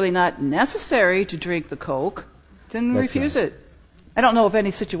it's really not necessary to drink the Coke, then refuse it. I don't know of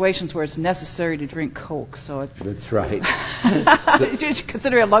any situations where it's necessary to drink Coke, so that's right. You should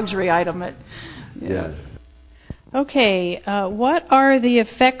consider it a luxury item. Yeah. Okay, what are the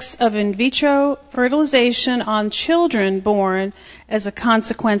effects of in vitro fertilization on children born as a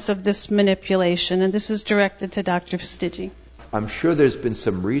consequence of this manipulation? And this is directed to Dr. Fastiggi. I'm sure there's been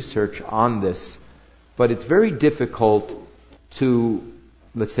some research on this, but it's very difficult to,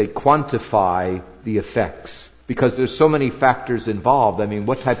 let's say, quantify the effects because there's so many factors involved. I mean,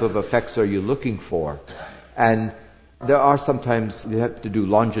 what type of effects are you looking for? And there are sometimes, you have to do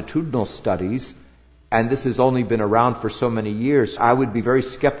longitudinal studies, and this has only been around for so many years. I would be very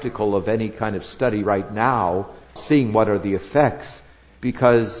skeptical of any kind of study right now, seeing what are the effects,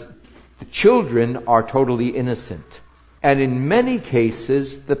 because the children are totally innocent. And in many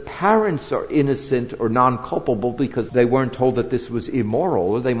cases, the parents are innocent or non-culpable because they weren't told that this was immoral,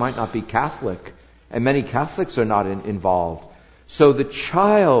 or they might not be Catholic. And many Catholics are not involved. So the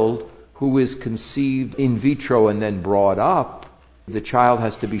child who is conceived in vitro and then brought up, the child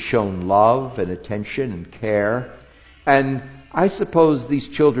has to be shown love and attention and care. And I suppose these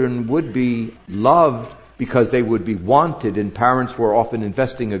children would be loved because they would be wanted, and parents were often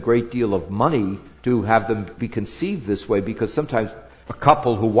investing a great deal of money to have them be conceived this way, because sometimes a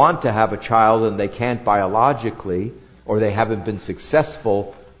couple who want to have a child and they can't biologically, or they haven't been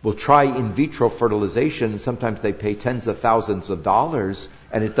successful, will try in vitro fertilization, and sometimes they pay tens of thousands of dollars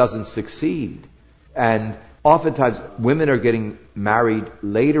and it doesn't succeed. And oftentimes women are getting married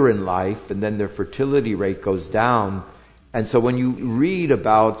later in life and then their fertility rate goes down. And so when you read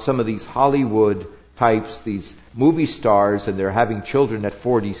about some of these Hollywood types, these movie stars, and they're having children at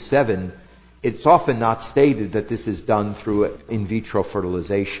 47, it's often not stated that this is done through in vitro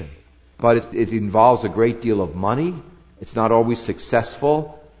fertilization. But it involves a great deal of money. It's not always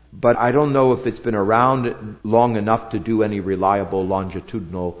successful. But I don't know if it's been around long enough to do any reliable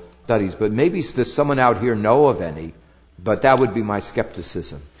longitudinal studies. But maybe does someone out here know of any? But that would be my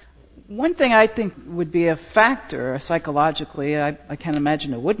skepticism. One thing I think would be a factor psychologically, I can't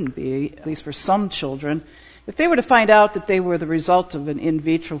imagine it wouldn't be, at least for some children, if they were to find out that they were the result of an in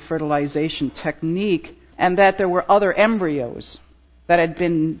vitro fertilization technique and that there were other embryos that had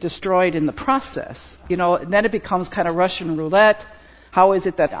been destroyed in the process, and then it becomes kind of Russian roulette. How is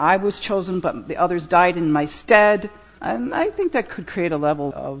it that I was chosen but the others died in my stead? And I think that could create a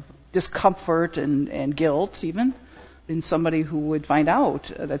level of discomfort and guilt even in somebody who would find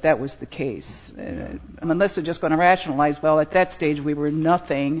out that that was the case. Unless they're just going to rationalize, well, at that stage we were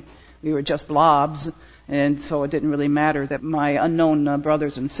nothing, we were just blobs, and so it didn't really matter that my unknown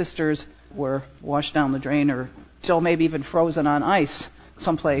brothers and sisters were washed down the drain or still maybe even frozen on ice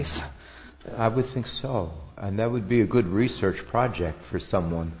someplace. I would think so. And that would be a good research project for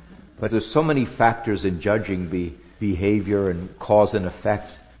someone. But there's so many factors in judging behavior and cause and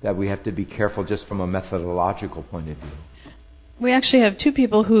effect that we have to be careful just from a methodological point of view. We actually have two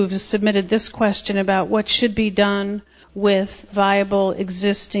people who've submitted this question about what should be done with viable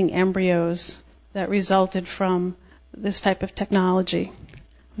existing embryos that resulted from this type of technology.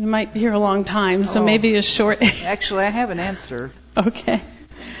 We might be here a long time, so maybe a short... Actually, I have an answer. Okay.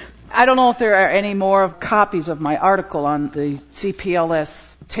 I don't know if there are any more copies of my article on the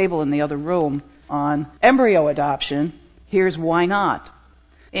CPLS table in the other room on embryo adoption. Here's why not.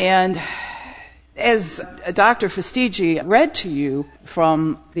 And as Dr. Fastiggi read to you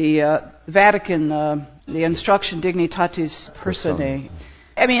from the Vatican, the Instruction Dignitatis Personae,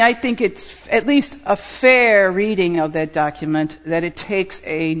 I think it's at least a fair reading of that document that it takes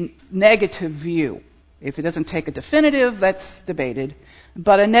a negative view. If it doesn't take a definitive, that's debated,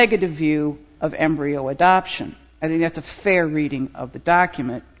 but a negative view of embryo adoption. I think that's a fair reading of the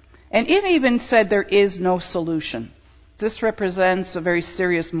document. And it even said there is no solution. This represents a very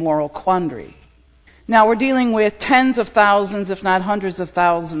serious moral quandary. Now, we're dealing with tens of thousands, if not hundreds of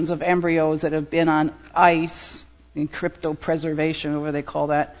thousands, of embryos that have been on ice, in cryopreservation, whatever they call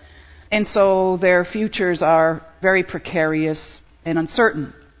that. And so their futures are very precarious. and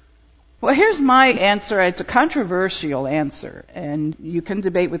uncertain. Well, here's my answer. It's a controversial answer, and you can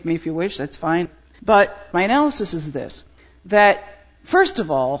debate with me if you wish, that's fine. But my analysis is this, that first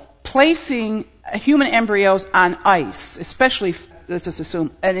of all, placing human embryos on ice, especially, let's just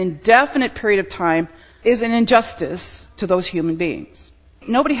assume, an indefinite period of time, is an injustice to those human beings.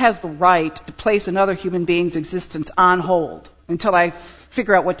 Nobody has the right to place another human being's existence on hold until I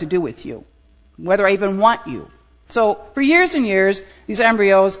figure out what to do with you, whether I even want you. So for years and years, these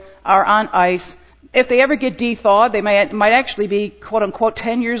embryos are on ice. If they ever get de-thawed, they might actually be, quote unquote,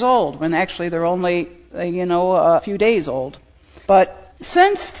 10 years old, when actually they're only, a few days old. But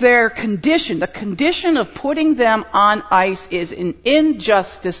since their condition, the condition of putting them on ice is an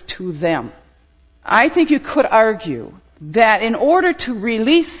injustice to them, I think you could argue that in order to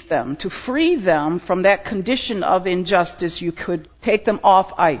release them, to free them from that condition of injustice, you could take them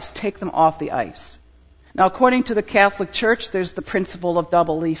off ice, take them off the ice. Now, according to the Catholic Church, there's the principle of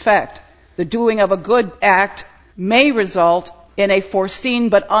double effect. The doing of a good act may result in a foreseen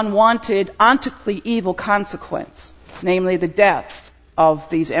but unwanted, ontically evil consequence, namely the death of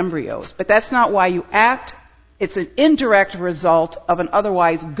these embryos. But that's not why you act. It's an indirect result of an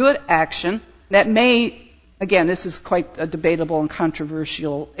otherwise good action that may, again, this is quite a debatable and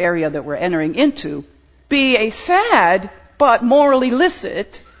controversial area that we're entering into, be a sad but morally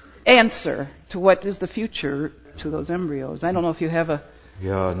licit answer to what is the future to those embryos. I don't know if you have a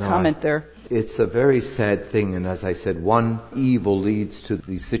comment there. It's a very sad thing, and as I said, one evil leads to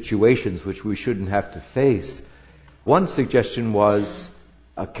these situations which we shouldn't have to face. One suggestion was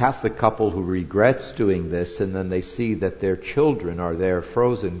a Catholic couple who regrets doing this, and then they see that their children are there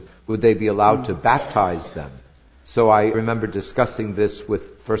frozen. Would they be allowed to baptize them? So I remember discussing this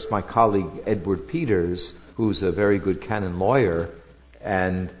with first my colleague Edward Peters, who's a very good canon lawyer,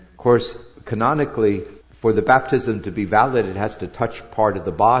 and of course, canonically, for the baptism to be valid, it has to touch part of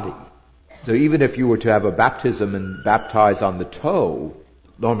the body. So even if you were to have a baptism and baptize on the toe,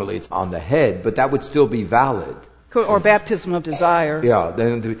 normally it's on the head, but that would still be valid. Or baptism of desire. Yeah,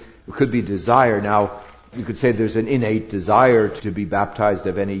 then it could be desire. Now, you could say there's an innate desire to be baptized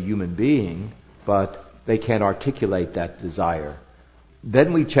of any human being, but they can't articulate that desire.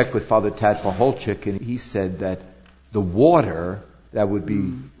 Then we checked with Father Tad Paholchik, and he said that the water that would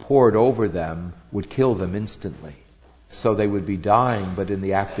be poured over them would kill them instantly. So they would be dying, but in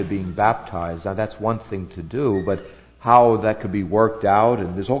the act of being baptized. Now that's one thing to do, but how that could be worked out,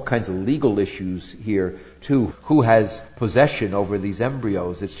 and there's all kinds of legal issues here too. Who has possession over these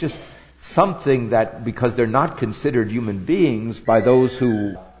embryos? It's just something that, because they're not considered human beings by those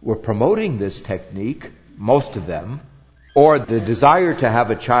who were promoting this technique, most of them, or the desire to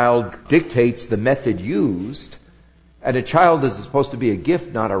have a child dictates the method used, and a child is supposed to be a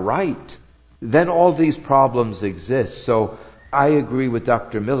gift, not a right, then all these problems exist. So I agree with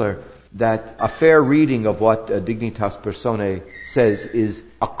Dr. Miller that a fair reading of what Dignitas Personae says is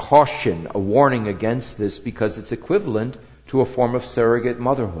a caution, a warning against this, because it's equivalent to a form of surrogate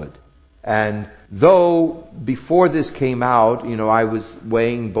motherhood. And though before this came out, I was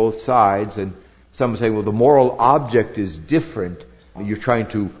weighing both sides, and some say, well, the moral object is different. You're trying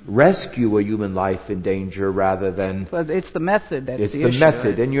to rescue a human life in danger rather than... But it's the method that's the issue. It's the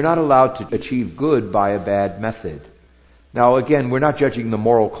method, and you're not allowed to achieve good by a bad method. Now, again, we're not judging the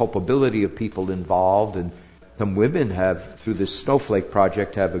moral culpability of people involved, and some women have, through this Snowflake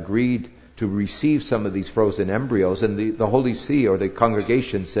Project, have agreed to receive some of these frozen embryos, and the Holy See or the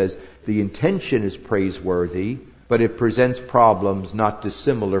congregation says the intention is praiseworthy, but it presents problems not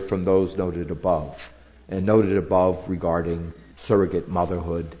dissimilar from those noted above, and noted above regarding surrogate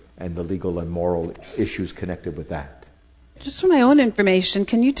motherhood and the legal and moral issues connected with that. Just for my own information,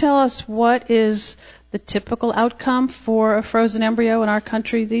 can you tell us what is the typical outcome for a frozen embryo in our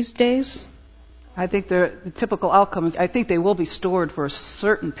country these days? I think the typical outcome is, I think they will be stored for a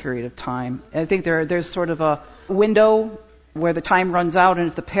certain period of time. I think there's sort of a window where the time runs out, and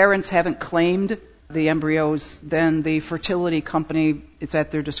if the parents haven't claimed the embryos, then the fertility company, it's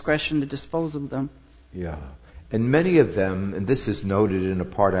at their discretion to dispose of them. Yeah. And many of them, and this is noted in a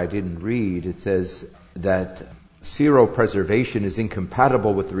part I didn't read, it says that seropreservation is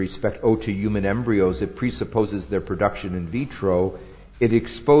incompatible with the respect owed to human embryos. It presupposes their production in vitro. It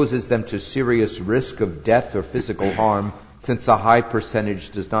exposes them to serious risk of death or physical harm, since a high percentage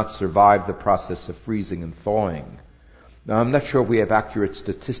does not survive the process of freezing and thawing. Now, I'm not sure we have accurate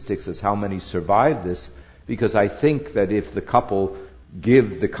statistics as how many survive this, because I think that if the couple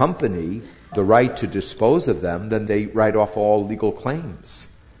give the company the right to dispose of them, then they write off all legal claims.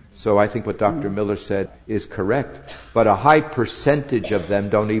 So I think what Dr. Miller said is correct. But a high percentage of them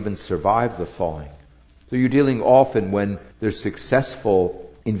don't even survive the thawing. So you're dealing often when there's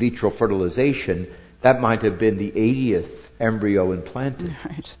successful in vitro fertilization, that might have been the 80th embryo implanted.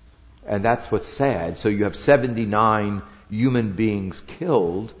 Right. And that's what's sad. So you have 79 human beings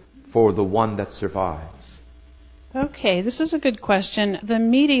killed for the one that survives. Okay, this is a good question. The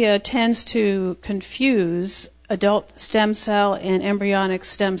media tends to confuse adult stem cell and embryonic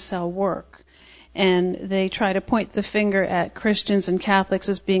stem cell work. And they try to point the finger at Christians and Catholics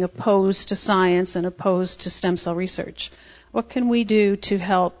as being opposed to science and opposed to stem cell research. What can we do to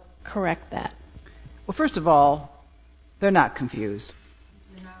help correct that? Well, first of all, they're not confused.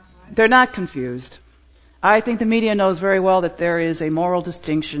 They're not confused. I think the media knows very well that there is a moral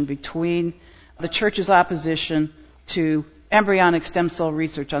distinction between the church's opposition to embryonic stem cell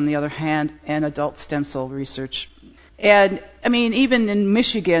research, on the other hand, and adult stem cell research. And, I mean, even in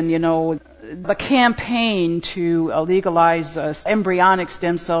Michigan, the campaign to legalize embryonic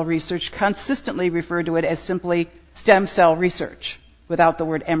stem cell research consistently referred to it as simply stem cell research, without the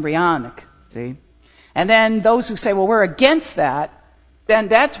word embryonic. See? And then those who say, well, we're against that, then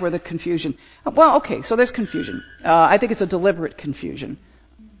that's where the confusion. Well, okay, so there's confusion. I think it's a deliberate confusion.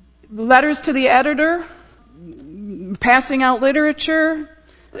 Letters to the editor, passing out literature,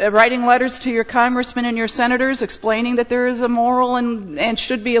 writing letters to your congressmen and your senators explaining that there is a moral and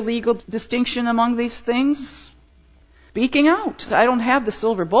should be a legal distinction among these things. Speaking out. I don't have the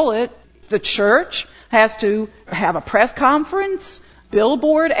silver bullet. The church has to have a press conference,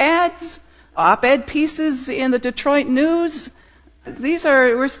 billboard ads, op-ed pieces in the Detroit News.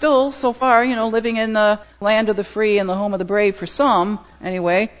 We're still, so far, living in the land of the free and the home of the brave for some,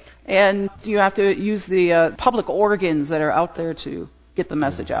 anyway. And you have to use the public organs that are out there to get the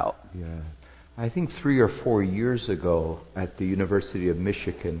message out. Yeah. I think 3 or 4 years ago at the University of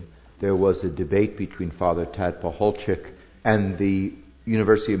Michigan, there was a debate between Father Tad Paholczyk and the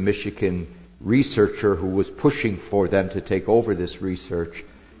University of Michigan researcher who was pushing for them to take over this research.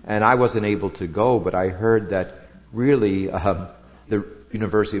 And I wasn't able to go, but I heard that really the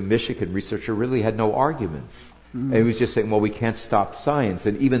University of Michigan researcher really had no arguments. And he was just saying, well, we can't stop science.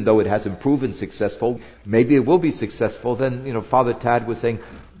 And even though it hasn't proven successful, maybe it will be successful. Then, Father Tad was saying,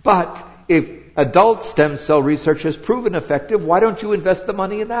 but if adult stem cell research has proven effective, why don't you invest the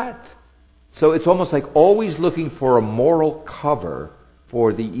money in that? So it's almost like always looking for a moral cover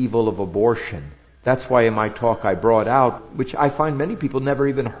for the evil of abortion. That's why in my talk I brought out, which I find many people never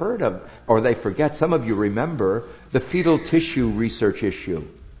even heard of, or they forget. Some of you remember the fetal tissue research issue.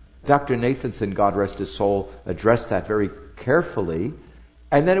 Dr. Nathanson, God rest his soul, addressed that very carefully.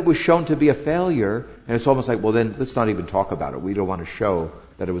 And then it was shown to be a failure. And it's almost like, well, then let's not even talk about it. We don't want to show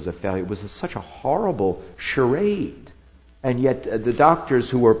that it was a failure. It was such a horrible charade. And yet the doctors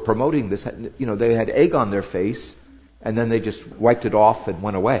who were promoting this, they had egg on their face, and then they just wiped it off and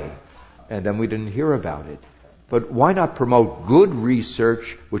went away. And then we didn't hear about it. But why not promote good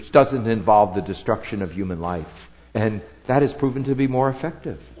research which doesn't involve the destruction of human life? And that has proven to be more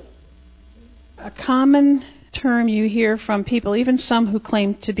effective. A common term you hear from people, even some who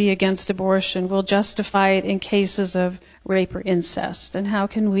claim to be against abortion, will justify it in cases of rape or incest. And how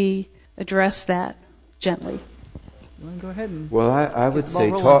can we address that gently? Go ahead. Well, I would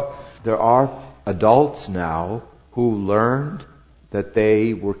say there are adults now who learned that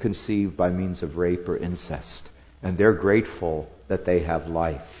they were conceived by means of rape or incest, and they're grateful that they have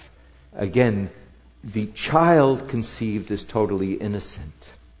life. Again, the child conceived is totally innocent,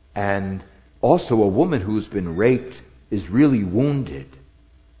 and also a woman who's been raped is really wounded,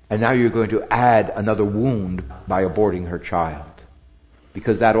 and now you're going to add another wound by aborting her child,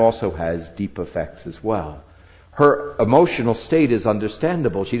 because that also has deep effects as well. Her emotional state is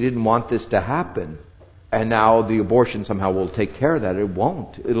understandable. She didn't want this to happen. And now the abortion somehow will take care of that. It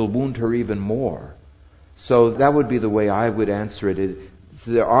won't. It'll wound her even more. So that would be the way I would answer it.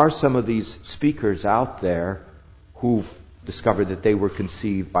 There are some of these speakers out there who've discovered that they were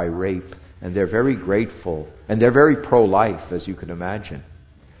conceived by rape, and they're very grateful, and they're very pro-life, as you can imagine.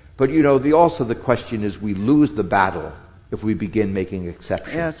 But also the question is, we lose the battle if we begin making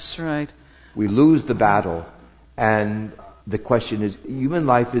exceptions. That's right. We lose the battle, and the question is, human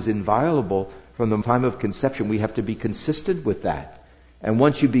life is inviolable. From the time of conception, we have to be consistent with that. And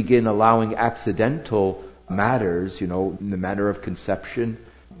once you begin allowing accidental matters, in the matter of conception,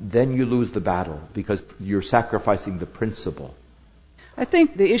 then you lose the battle because you're sacrificing the principle. I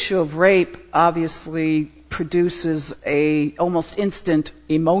think the issue of rape obviously produces a almost instant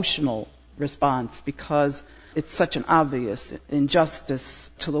emotional response because it's such an obvious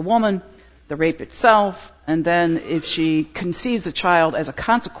injustice to the woman, the rape itself, and then if she conceives a child as a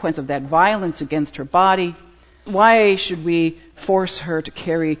consequence of that violence against her body, why should we force her to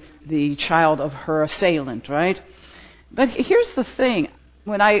carry the child of her assailant, right? But here's the thing.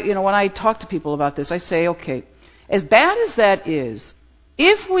 When I talk to people about this, I say, okay, as bad as that is,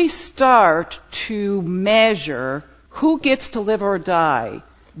 if we start to measure who gets to live or die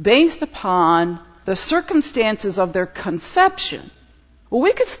based upon the circumstances of their conception, well,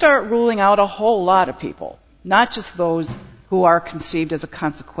 we could start ruling out a whole lot of people, not just those who are conceived as a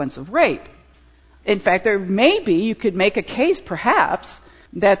consequence of rape. In fact, you could make a case, perhaps,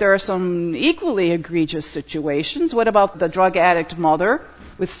 that there are some equally egregious situations. What about the drug addict mother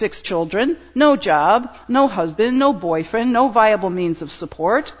with 6 children, no job, no husband, no boyfriend, no viable means of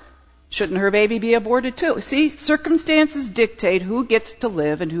support? Shouldn't her baby be aborted too? See, circumstances dictate who gets to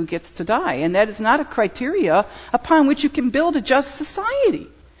live and who gets to die, and that is not a criteria upon which you can build a just society.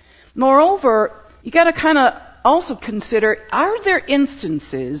 Moreover, you got to kind of also consider, are there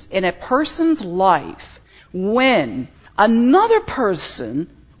instances in a person's life when another person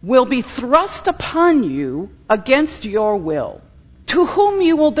will be thrust upon you against your will, to whom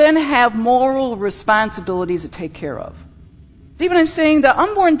you will then have moral responsibilities to take care of? See what I'm saying? The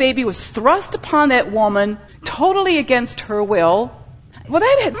unborn baby was thrust upon that woman totally against her will. Well,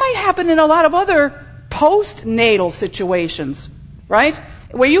 that might happen in a lot of other postnatal situations, right?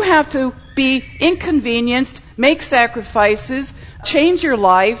 Where you have to be inconvenienced, make sacrifices, change your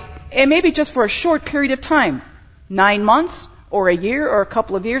life, and maybe just for a short period of time. 9 months or a year or a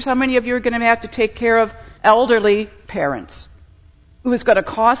couple of years. How many of you are going to have to take care of elderly parents? Who is going to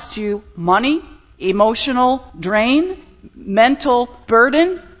cost you money, emotional drain, mental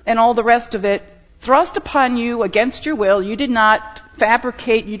burden, and all the rest of it, thrust upon you against your will. You did not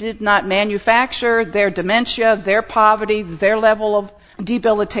fabricate, you did not manufacture their dementia, their poverty, their level of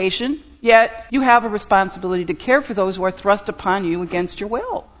debilitation, yet you have a responsibility to care for those who are thrust upon you against your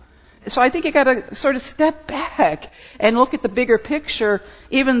will. So I think you got to sort of step back and look at the bigger picture.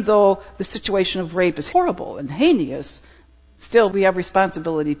 Even though the situation of rape is horrible and heinous, still we have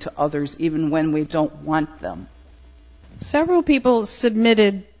responsibility to others even when we don't want them. Several people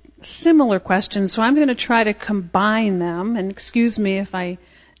submitted similar questions, so I'm going to try to combine them, and excuse me if I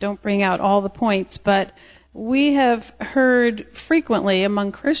don't bring out all the points, but we have heard frequently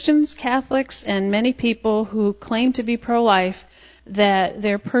among Christians, Catholics, and many people who claim to be pro-life that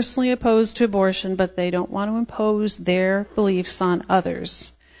they're personally opposed to abortion, but they don't want to impose their beliefs on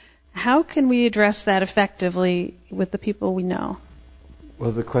others. How can we address that effectively with the people we know?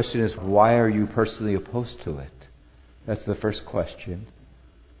 Well, the question is, why are you personally opposed to it? That's the first question.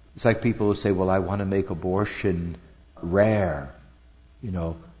 It's like people who say, well, I want to make abortion rare,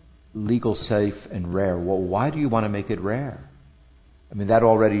 legal, safe, and rare. Well, why do you want to make it rare? I mean, that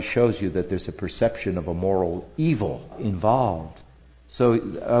already shows you that there's a perception of a moral evil involved. So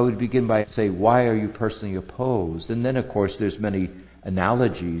I would begin by saying, why are you personally opposed? And then, of course, there's many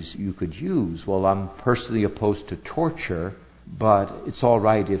analogies you could use. Well, I'm personally opposed to torture, but it's all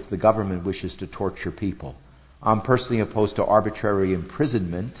right if the government wishes to torture people. I'm personally opposed to arbitrary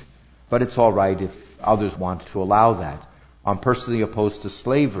imprisonment, but it's all right if others want to allow that. I'm personally opposed to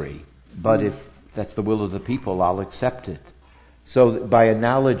slavery, but if that's the will of the people, I'll accept it. So by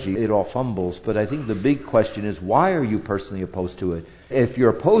analogy, it all fumbles, but I think the big question is, why are you personally opposed to it? If you're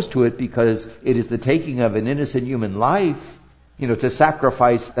opposed to it because it is the taking of an innocent human life, to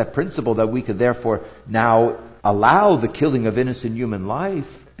sacrifice that principle that we could therefore now allow the killing of innocent human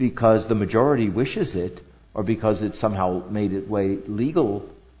life because the majority wishes it, or because it somehow made its way legal,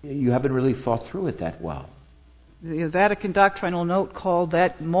 you haven't really thought through it that well. The Vatican doctrinal note called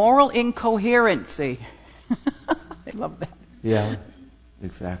that moral incoherency. I love that. Yeah,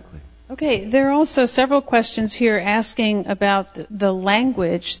 exactly. Okay, there are also several questions here asking about the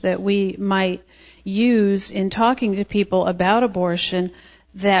language that we might use in talking to people about abortion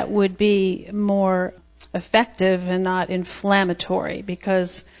that would be more effective and not inflammatory,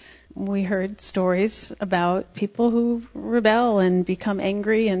 because we heard stories about people who rebel and become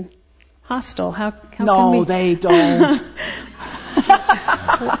angry and hostile. How can we... they don't.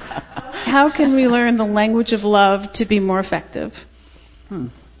 How can we learn the language of love to be more effective?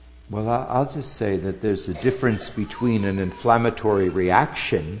 Well, I'll just say that there's a difference between an inflammatory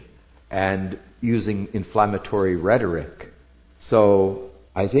reaction and using inflammatory rhetoric. So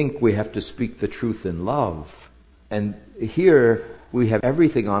I think we have to speak the truth in love. And here we have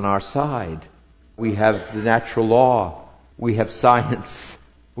everything on our side. We have the natural law. We have science.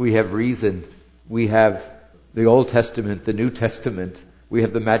 We have reason. We have the Old Testament, the New Testament. We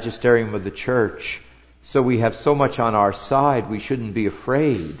have the magisterium of the church. So we have so much on our side, we shouldn't be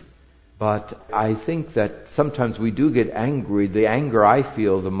afraid. But I think that sometimes we do get angry. The anger I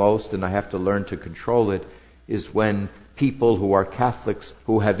feel the most, and I have to learn to control it, is when people who are Catholics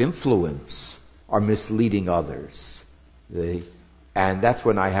who have influence are misleading others. And that's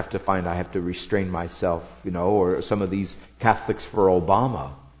when I have to restrain myself, or some of these Catholics for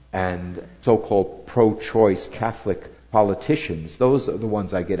Obama and so-called pro-choice Catholic politicians. Those are the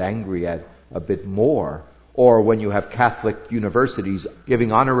ones I get angry at a bit more. Or when you have Catholic universities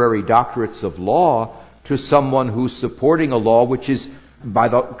giving honorary doctorates of law to someone who's supporting a law which is by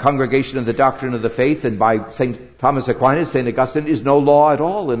the Congregation of the Doctrine of the Faith and by St. Thomas Aquinas, St. Augustine, is no law at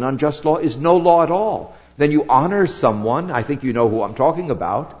all. An unjust law is no law at all. Then you honor someone, I think you know who I'm talking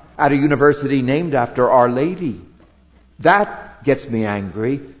about, at a university named after Our Lady. That gets me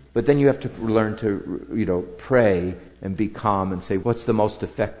angry, but then you have to learn to, pray and be calm and say, what's the most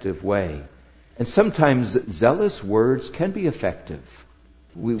effective way? And sometimes zealous words can be effective.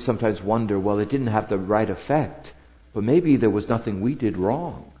 We sometimes wonder, well, it didn't have the right effect. But maybe there was nothing we did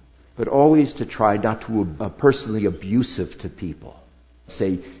wrong. But always to try not to be personally abusive to people.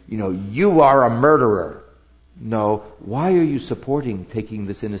 Say, you are a murderer. No, why are you supporting taking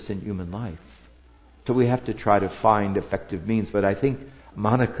this innocent human life? So we have to try to find effective means. But I think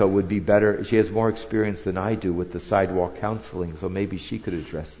Monica would be better. She has more experience than I do with the sidewalk counseling, so maybe she could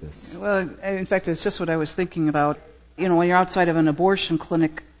address this. Well, in fact, it's just what I was thinking about. When you're outside of an abortion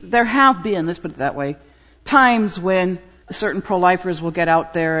clinic, there have been, let's put it that way, times when certain pro-lifers will get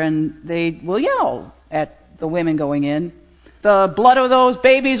out there and they will yell at the women going in. The blood of those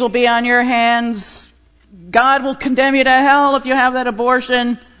babies will be on your hands. God will condemn you to hell if you have that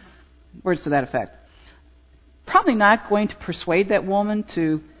abortion. Words to that effect. Probably not going to persuade that woman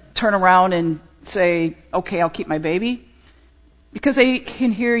to turn around and say, okay, I'll keep my baby. Because they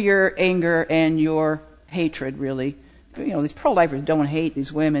can hear your anger and your hatred, really. These pro-lifers don't hate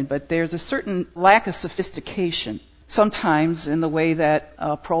these women, but there's a certain lack of sophistication sometimes in the way that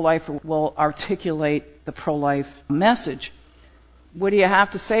a pro-lifer will articulate the pro-life message. What do you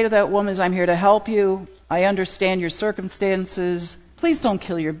have to say to that woman is, I'm here to help you. I understand your circumstances. Please don't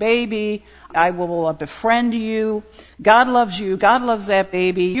kill your baby. I will befriend you. God loves you. God loves that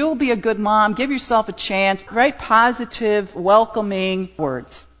baby. You'll be a good mom. Give yourself a chance. Write positive, welcoming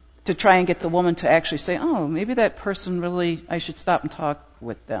words to try and get the woman to actually say, oh, maybe that person really, I should stop and talk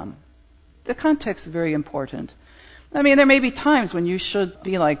with them. The context is very important. I mean, there may be times when you should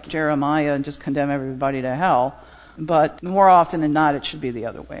be like Jeremiah and just condemn everybody to hell, but more often than not, it should be the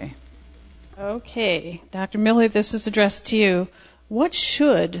other way. Okay, Dr. Miller, this is addressed to you. What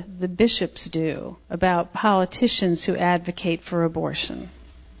should the bishops do about politicians who advocate for abortion?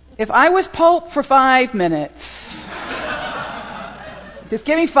 If I was Pope for 5 minutes, just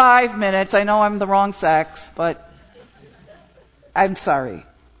give me 5 minutes. I know I'm the wrong sex, but I'm sorry.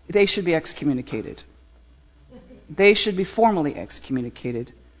 They should be excommunicated. They should be formally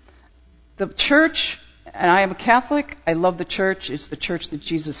excommunicated. The church, and I am a Catholic, I love the church. It's the church that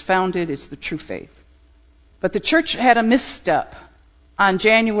Jesus founded. It's the true faith. But the church had a misstep on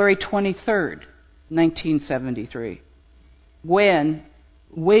January 23rd, 1973, when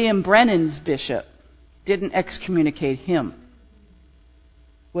William Brennan's bishop didn't excommunicate him.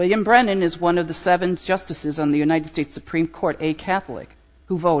 William Brennan is one of the 7 justices on the United States Supreme Court, a Catholic,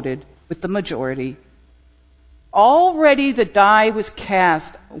 who voted with the majority. Already the die was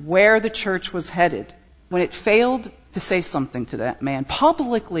cast where the church was headed when it failed to say something to that man,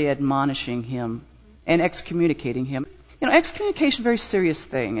 publicly admonishing him and excommunicating him. Excommunication is a very serious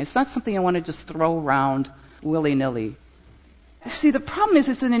thing. It's not something I want to just throw around willy-nilly. See, the problem is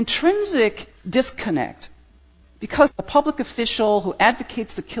it's an intrinsic disconnect because a public official who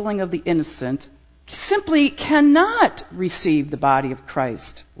advocates the killing of the innocent simply cannot receive the body of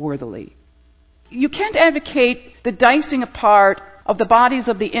Christ worthily. You can't advocate the dicing apart of the bodies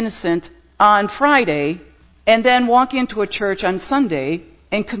of the innocent on Friday and then walk into a church on Sunday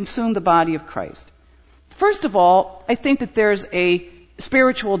and consume the body of Christ. First of all, I think that there's a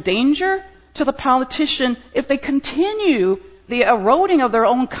spiritual danger to the politician if they continue the eroding of their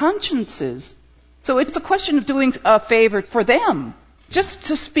own consciences. So it's a question of doing a favor for them, just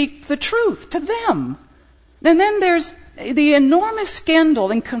to speak the truth to them. And then there's the enormous scandal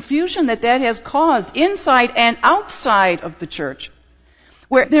and confusion that has caused inside and outside of the church,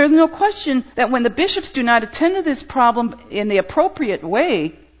 where there's no question that when the bishops do not attend to this problem in the appropriate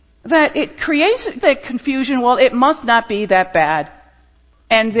way, that it creates that confusion. Well, it must not be that bad.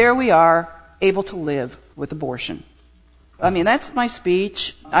 And there we are, able to live with abortion. I mean, that's my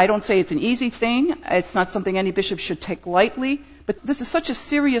speech. I don't say it's an easy thing. It's not something any bishop should take lightly. But this is such a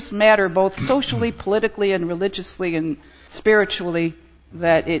serious matter, both socially, politically, and religiously and spiritually,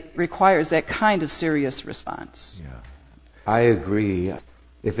 that it requires that kind of serious response. Yeah, I agree.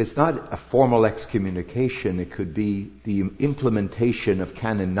 If it's not a formal excommunication, it could be the implementation of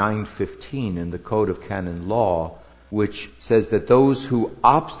Canon 915 in the Code of Canon Law, which says that those who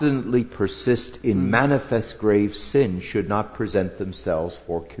obstinately persist in manifest grave sin should not present themselves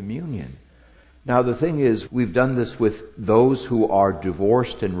for communion. Now the thing is, we've done this with those who are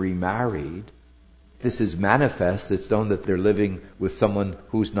divorced and remarried. This is manifest. It's known that they're living with someone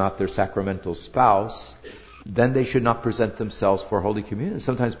who's not their sacramental spouse. Then they should not present themselves for Holy Communion.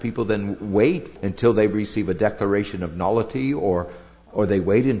 Sometimes people then wait until they receive a declaration of nullity, or they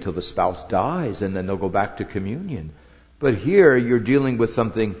wait until the spouse dies and then they'll go back to communion. But here you're dealing with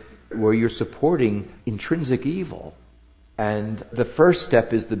something where you're supporting intrinsic evil. And the first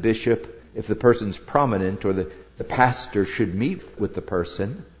step is the bishop, if the person's prominent, or the pastor should meet with the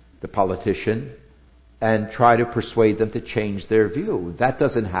person, the politician, and try to persuade them to change their view. That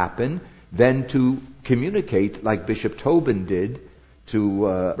doesn't happen. Then to communicate, like Bishop Tobin did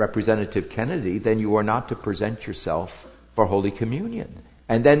to Representative Kennedy, then you are not to present yourself for Holy Communion.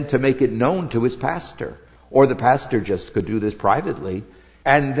 And then to make it known to his pastor. Or the pastor just could do this privately.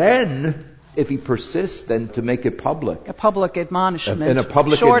 And then, if he persists, then to make it public. A public admonishment. And a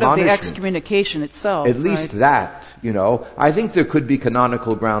public short admonishment. of the excommunication itself. At least that, I think there could be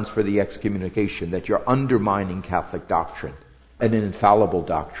canonical grounds for the excommunication, that you're undermining Catholic doctrine, an infallible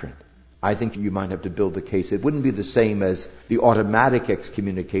doctrine. I think you might have to build the case. It wouldn't be the same as the automatic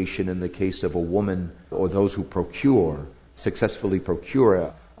excommunication in the case of a woman or those who successfully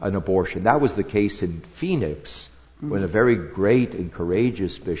procure an abortion. That was the case in Phoenix, when a very great and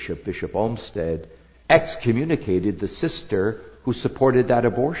courageous bishop, Bishop Olmsted, excommunicated the sister who supported that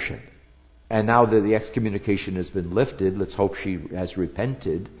abortion. And now that the excommunication has been lifted, let's hope she has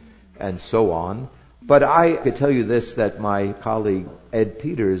repented, and so on. But I could tell you this, that my colleague Ed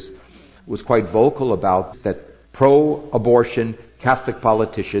Peters was quite vocal about that pro-abortion Catholic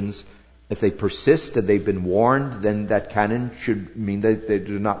politicians, if they persist and they've been warned, then that canon should mean that they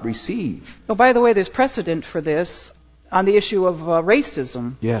do not receive. Oh, by the way, there's precedent for this on the issue of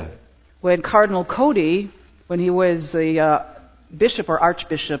racism. Yeah. When Cardinal Cody, when he was the bishop or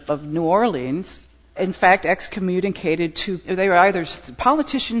archbishop of New Orleans, in fact excommunicated they were either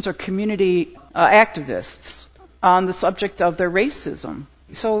politicians or community activists on the subject of their racism.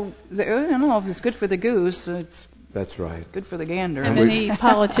 So, I don't know if it's good for the goose. That's right. Good for the gander. Have any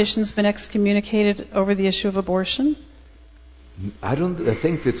politicians been excommunicated over the issue of abortion? I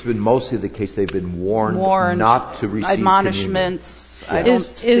think it's been mostly the case they've been warned not to receive admonishments. Communion.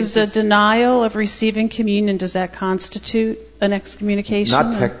 Is a denial of receiving communion, does that constitute an excommunication?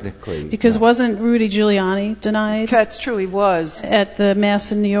 Not technically. Because wasn't Rudy Giuliani denied? That's true, he was. At the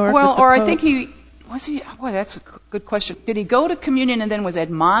Mass in New York? Well, with the or Pope? I think boy, that's a good question. Did he go to communion and then was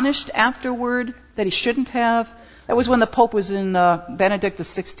admonished afterward that he shouldn't have? That was when the Pope was in, Benedict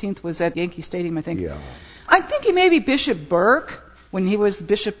XVI was at Yankee Stadium, I think. Yeah. I think he may be Bishop Burke, when he was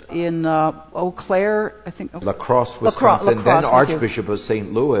bishop in Eau Claire, I think. La Crosse, Wisconsin, then Archbishop of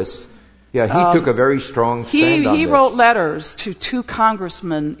St. Louis. Yeah, he took a very strong stand on this. He wrote letters to 2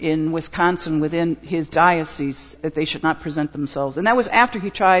 congressmen in Wisconsin within his diocese that they should not present themselves. And that was after he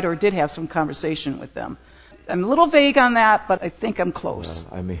tried or did have some conversation with them. I'm a little vague on that, but I think I'm close.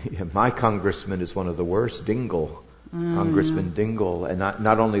 My congressman is one of the worst, Congressman Dingell. And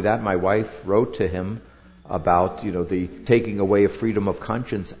not only that, my wife wrote to him about, the Taking Away of Freedom of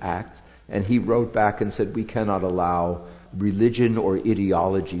Conscience Act. And he wrote back and said, we cannot allow religion or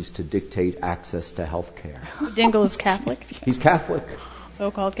ideologies to dictate access to health care. Dingell is Catholic? He's Catholic.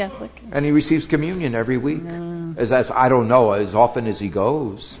 So-called Catholic. And he receives communion every week. I don't know, as often as he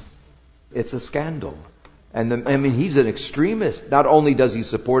goes. It's a scandal. And he's an extremist. Not only does he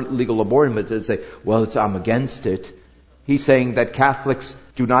support legal abortion, but to say, I'm against it. He's saying that Catholics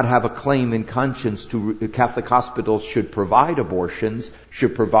do not have a claim in conscience to Catholic hospitals should provide abortions,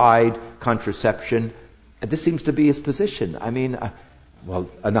 should provide contraception. And this seems to be his position.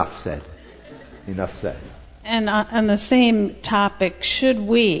 Enough said. Enough said. And on the same topic, should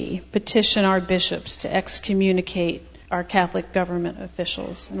we petition our bishops to excommunicate our Catholic government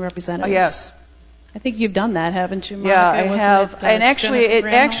officials and representatives? Yes. I think you've done that, haven't you, Monica? Yeah, I have. And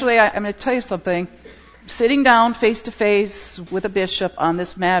actually, I'm going to tell you something. Sitting down face to face with a bishop on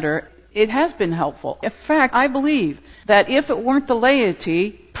this matter, it has been helpful. In fact, I believe that if it weren't the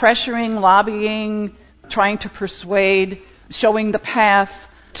laity pressuring, lobbying, trying to persuade, showing the path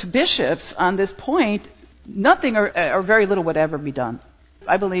to bishops on this point, nothing or very little would ever be done.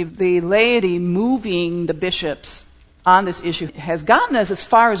 I believe the laity moving the bishops on this issue has gotten us as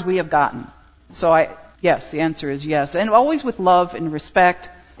far as we have gotten. So yes, the answer is yes. And always with love and respect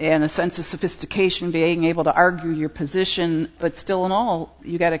and a sense of sophistication, being able to argue your position, but still in all,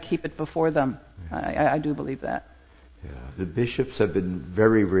 you got to keep it before them. I do believe that. Yeah, the bishops have been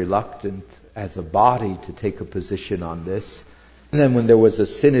very reluctant as a body to take a position on this. And then when there was a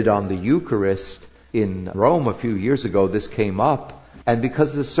synod on the Eucharist in Rome a few years ago, this came up. And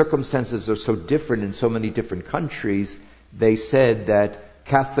because the circumstances are so different in so many different countries, they said that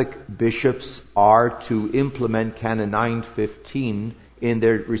Catholic bishops are to implement Canon 915 in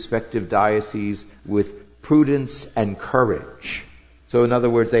their respective dioceses with prudence and courage. So in other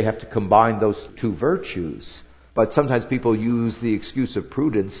words, they have to combine those two virtues. But sometimes people use the excuse of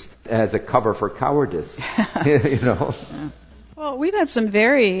prudence as a cover for cowardice. Well, we've had some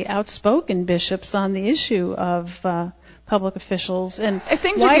very outspoken bishops on the issue of public officials, and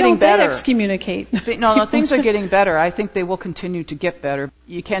things why are getting don't better. They excommunicate? No, things are getting better. I think they will continue to get better.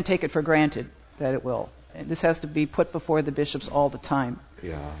 You can't take it for granted that it will. This has to be put before the bishops all the time.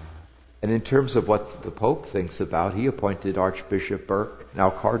 Yeah. And in terms of what the Pope thinks about, he appointed Archbishop Burke, now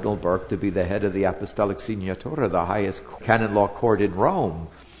Cardinal Burke, to be the head of the Apostolic Signatura, the highest canon law court in Rome.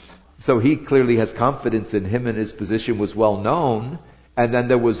 So he clearly has confidence in him, and his position was well known. And then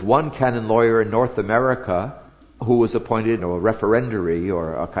there was one canon lawyer in North America who was appointed, a referendary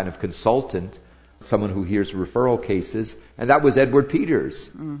or a kind of consultant, someone who hears referral cases, and that was Edward Peters.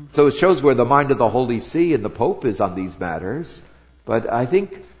 So it shows where the mind of the Holy See and the Pope is on these matters. But I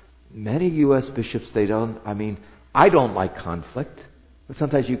think many U.S. bishops, I don't like conflict, but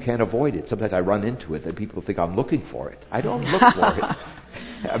sometimes you can't avoid it. Sometimes I run into it and people think I'm looking for it. I don't look for it.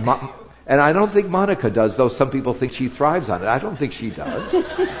 And I don't think Monica does, though some people think she thrives on it. I don't think she does.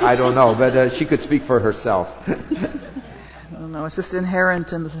 I don't know, but she could speak for herself. I don't know. It's just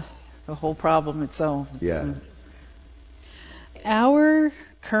inherent in the whole problem itself. Yeah. Our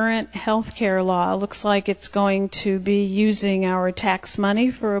current health care law looks like it's going to be using our tax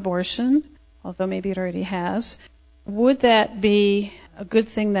money for abortion, although maybe it already has. Would that be a good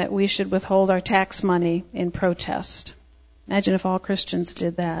thing that we should withhold our tax money in protest? Imagine if all Christians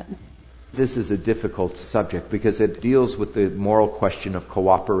did that. This is a difficult subject because it deals with the moral question of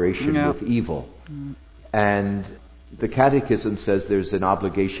cooperation with evil. And the Catechism says there's an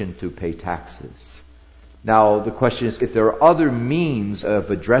obligation to pay taxes. Now, the question is, if there are other means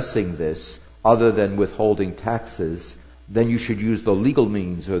of addressing this other than withholding taxes, then you should use the legal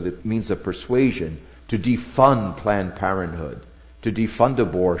means or the means of persuasion to defund Planned Parenthood, to defund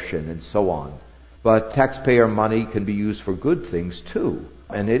abortion, and so on. But taxpayer money can be used for good things too,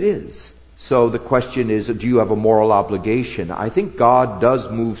 and it is. So the question is, do you have a moral obligation? I think God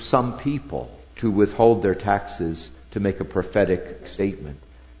does move some people to withhold their taxes to make a prophetic statement.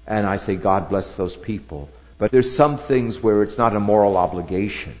 And I say, God bless those people. But there's some things where it's not a moral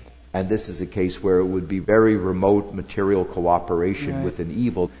obligation. And this is a case where it would be very remote material cooperation with an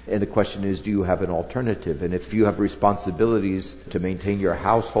evil. And the question is, do you have an alternative? And if you have responsibilities to maintain your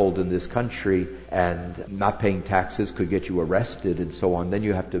household in this country and not paying taxes could get you arrested and so on, then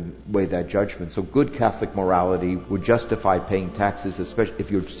you have to weigh that judgment. So good Catholic morality would justify paying taxes, especially if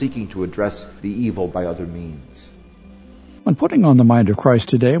you're seeking to address the evil by other means. On Putting on the Mind of Christ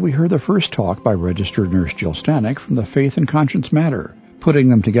today, we heard the first talk by registered nurse Jill Stanek from the Faith and Conscience Matter, putting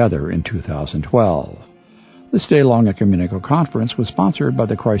them together in 2012. This day-long ecumenical conference was sponsored by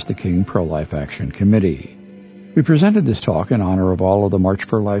the Christ the King Pro-Life Action Committee. We presented this talk in honor of all of the March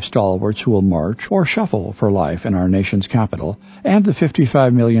for Life stalwarts who will march or shuffle for life in our nation's capital, and the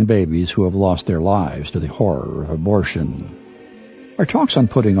 55 million babies who have lost their lives to the horror of abortion. Our talks on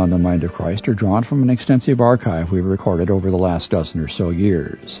Putting on the Mind of Christ are drawn from an extensive archive we've recorded over the last dozen or so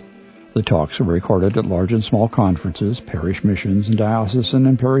years. The talks were recorded at large and small conferences, parish missions, and diocesan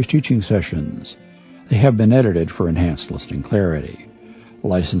and parish teaching sessions. They have been edited for enhanced listening clarity.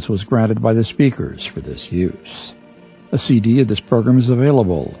 License was granted by the speakers for this use. A CD of this program is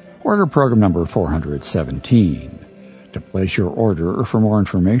available. Order program number 417. To place your order or for more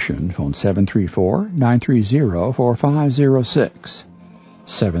information, phone 734-930-4506.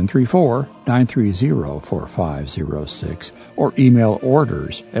 734-930-4506 or email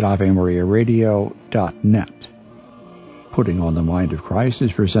orders at AveMariaRadio.net. Putting on the Mind of Christ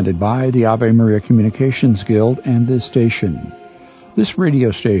is presented by the Ave Maria Communications Guild and this station. This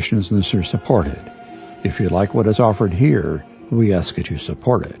radio station is listener supported. If you like what is offered here, we ask that you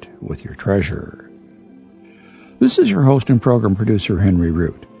support it with your treasure. This is your host and program producer, Henry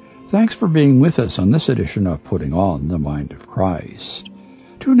Root. Thanks for being with us on this edition of Putting on the Mind of Christ.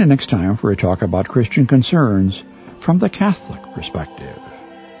 Tune in next time for a talk about Christian concerns from the Catholic perspective.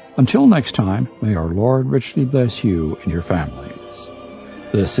 Until next time, may our Lord richly bless you and your families.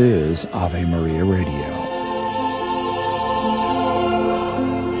 This is Ave Maria Radio.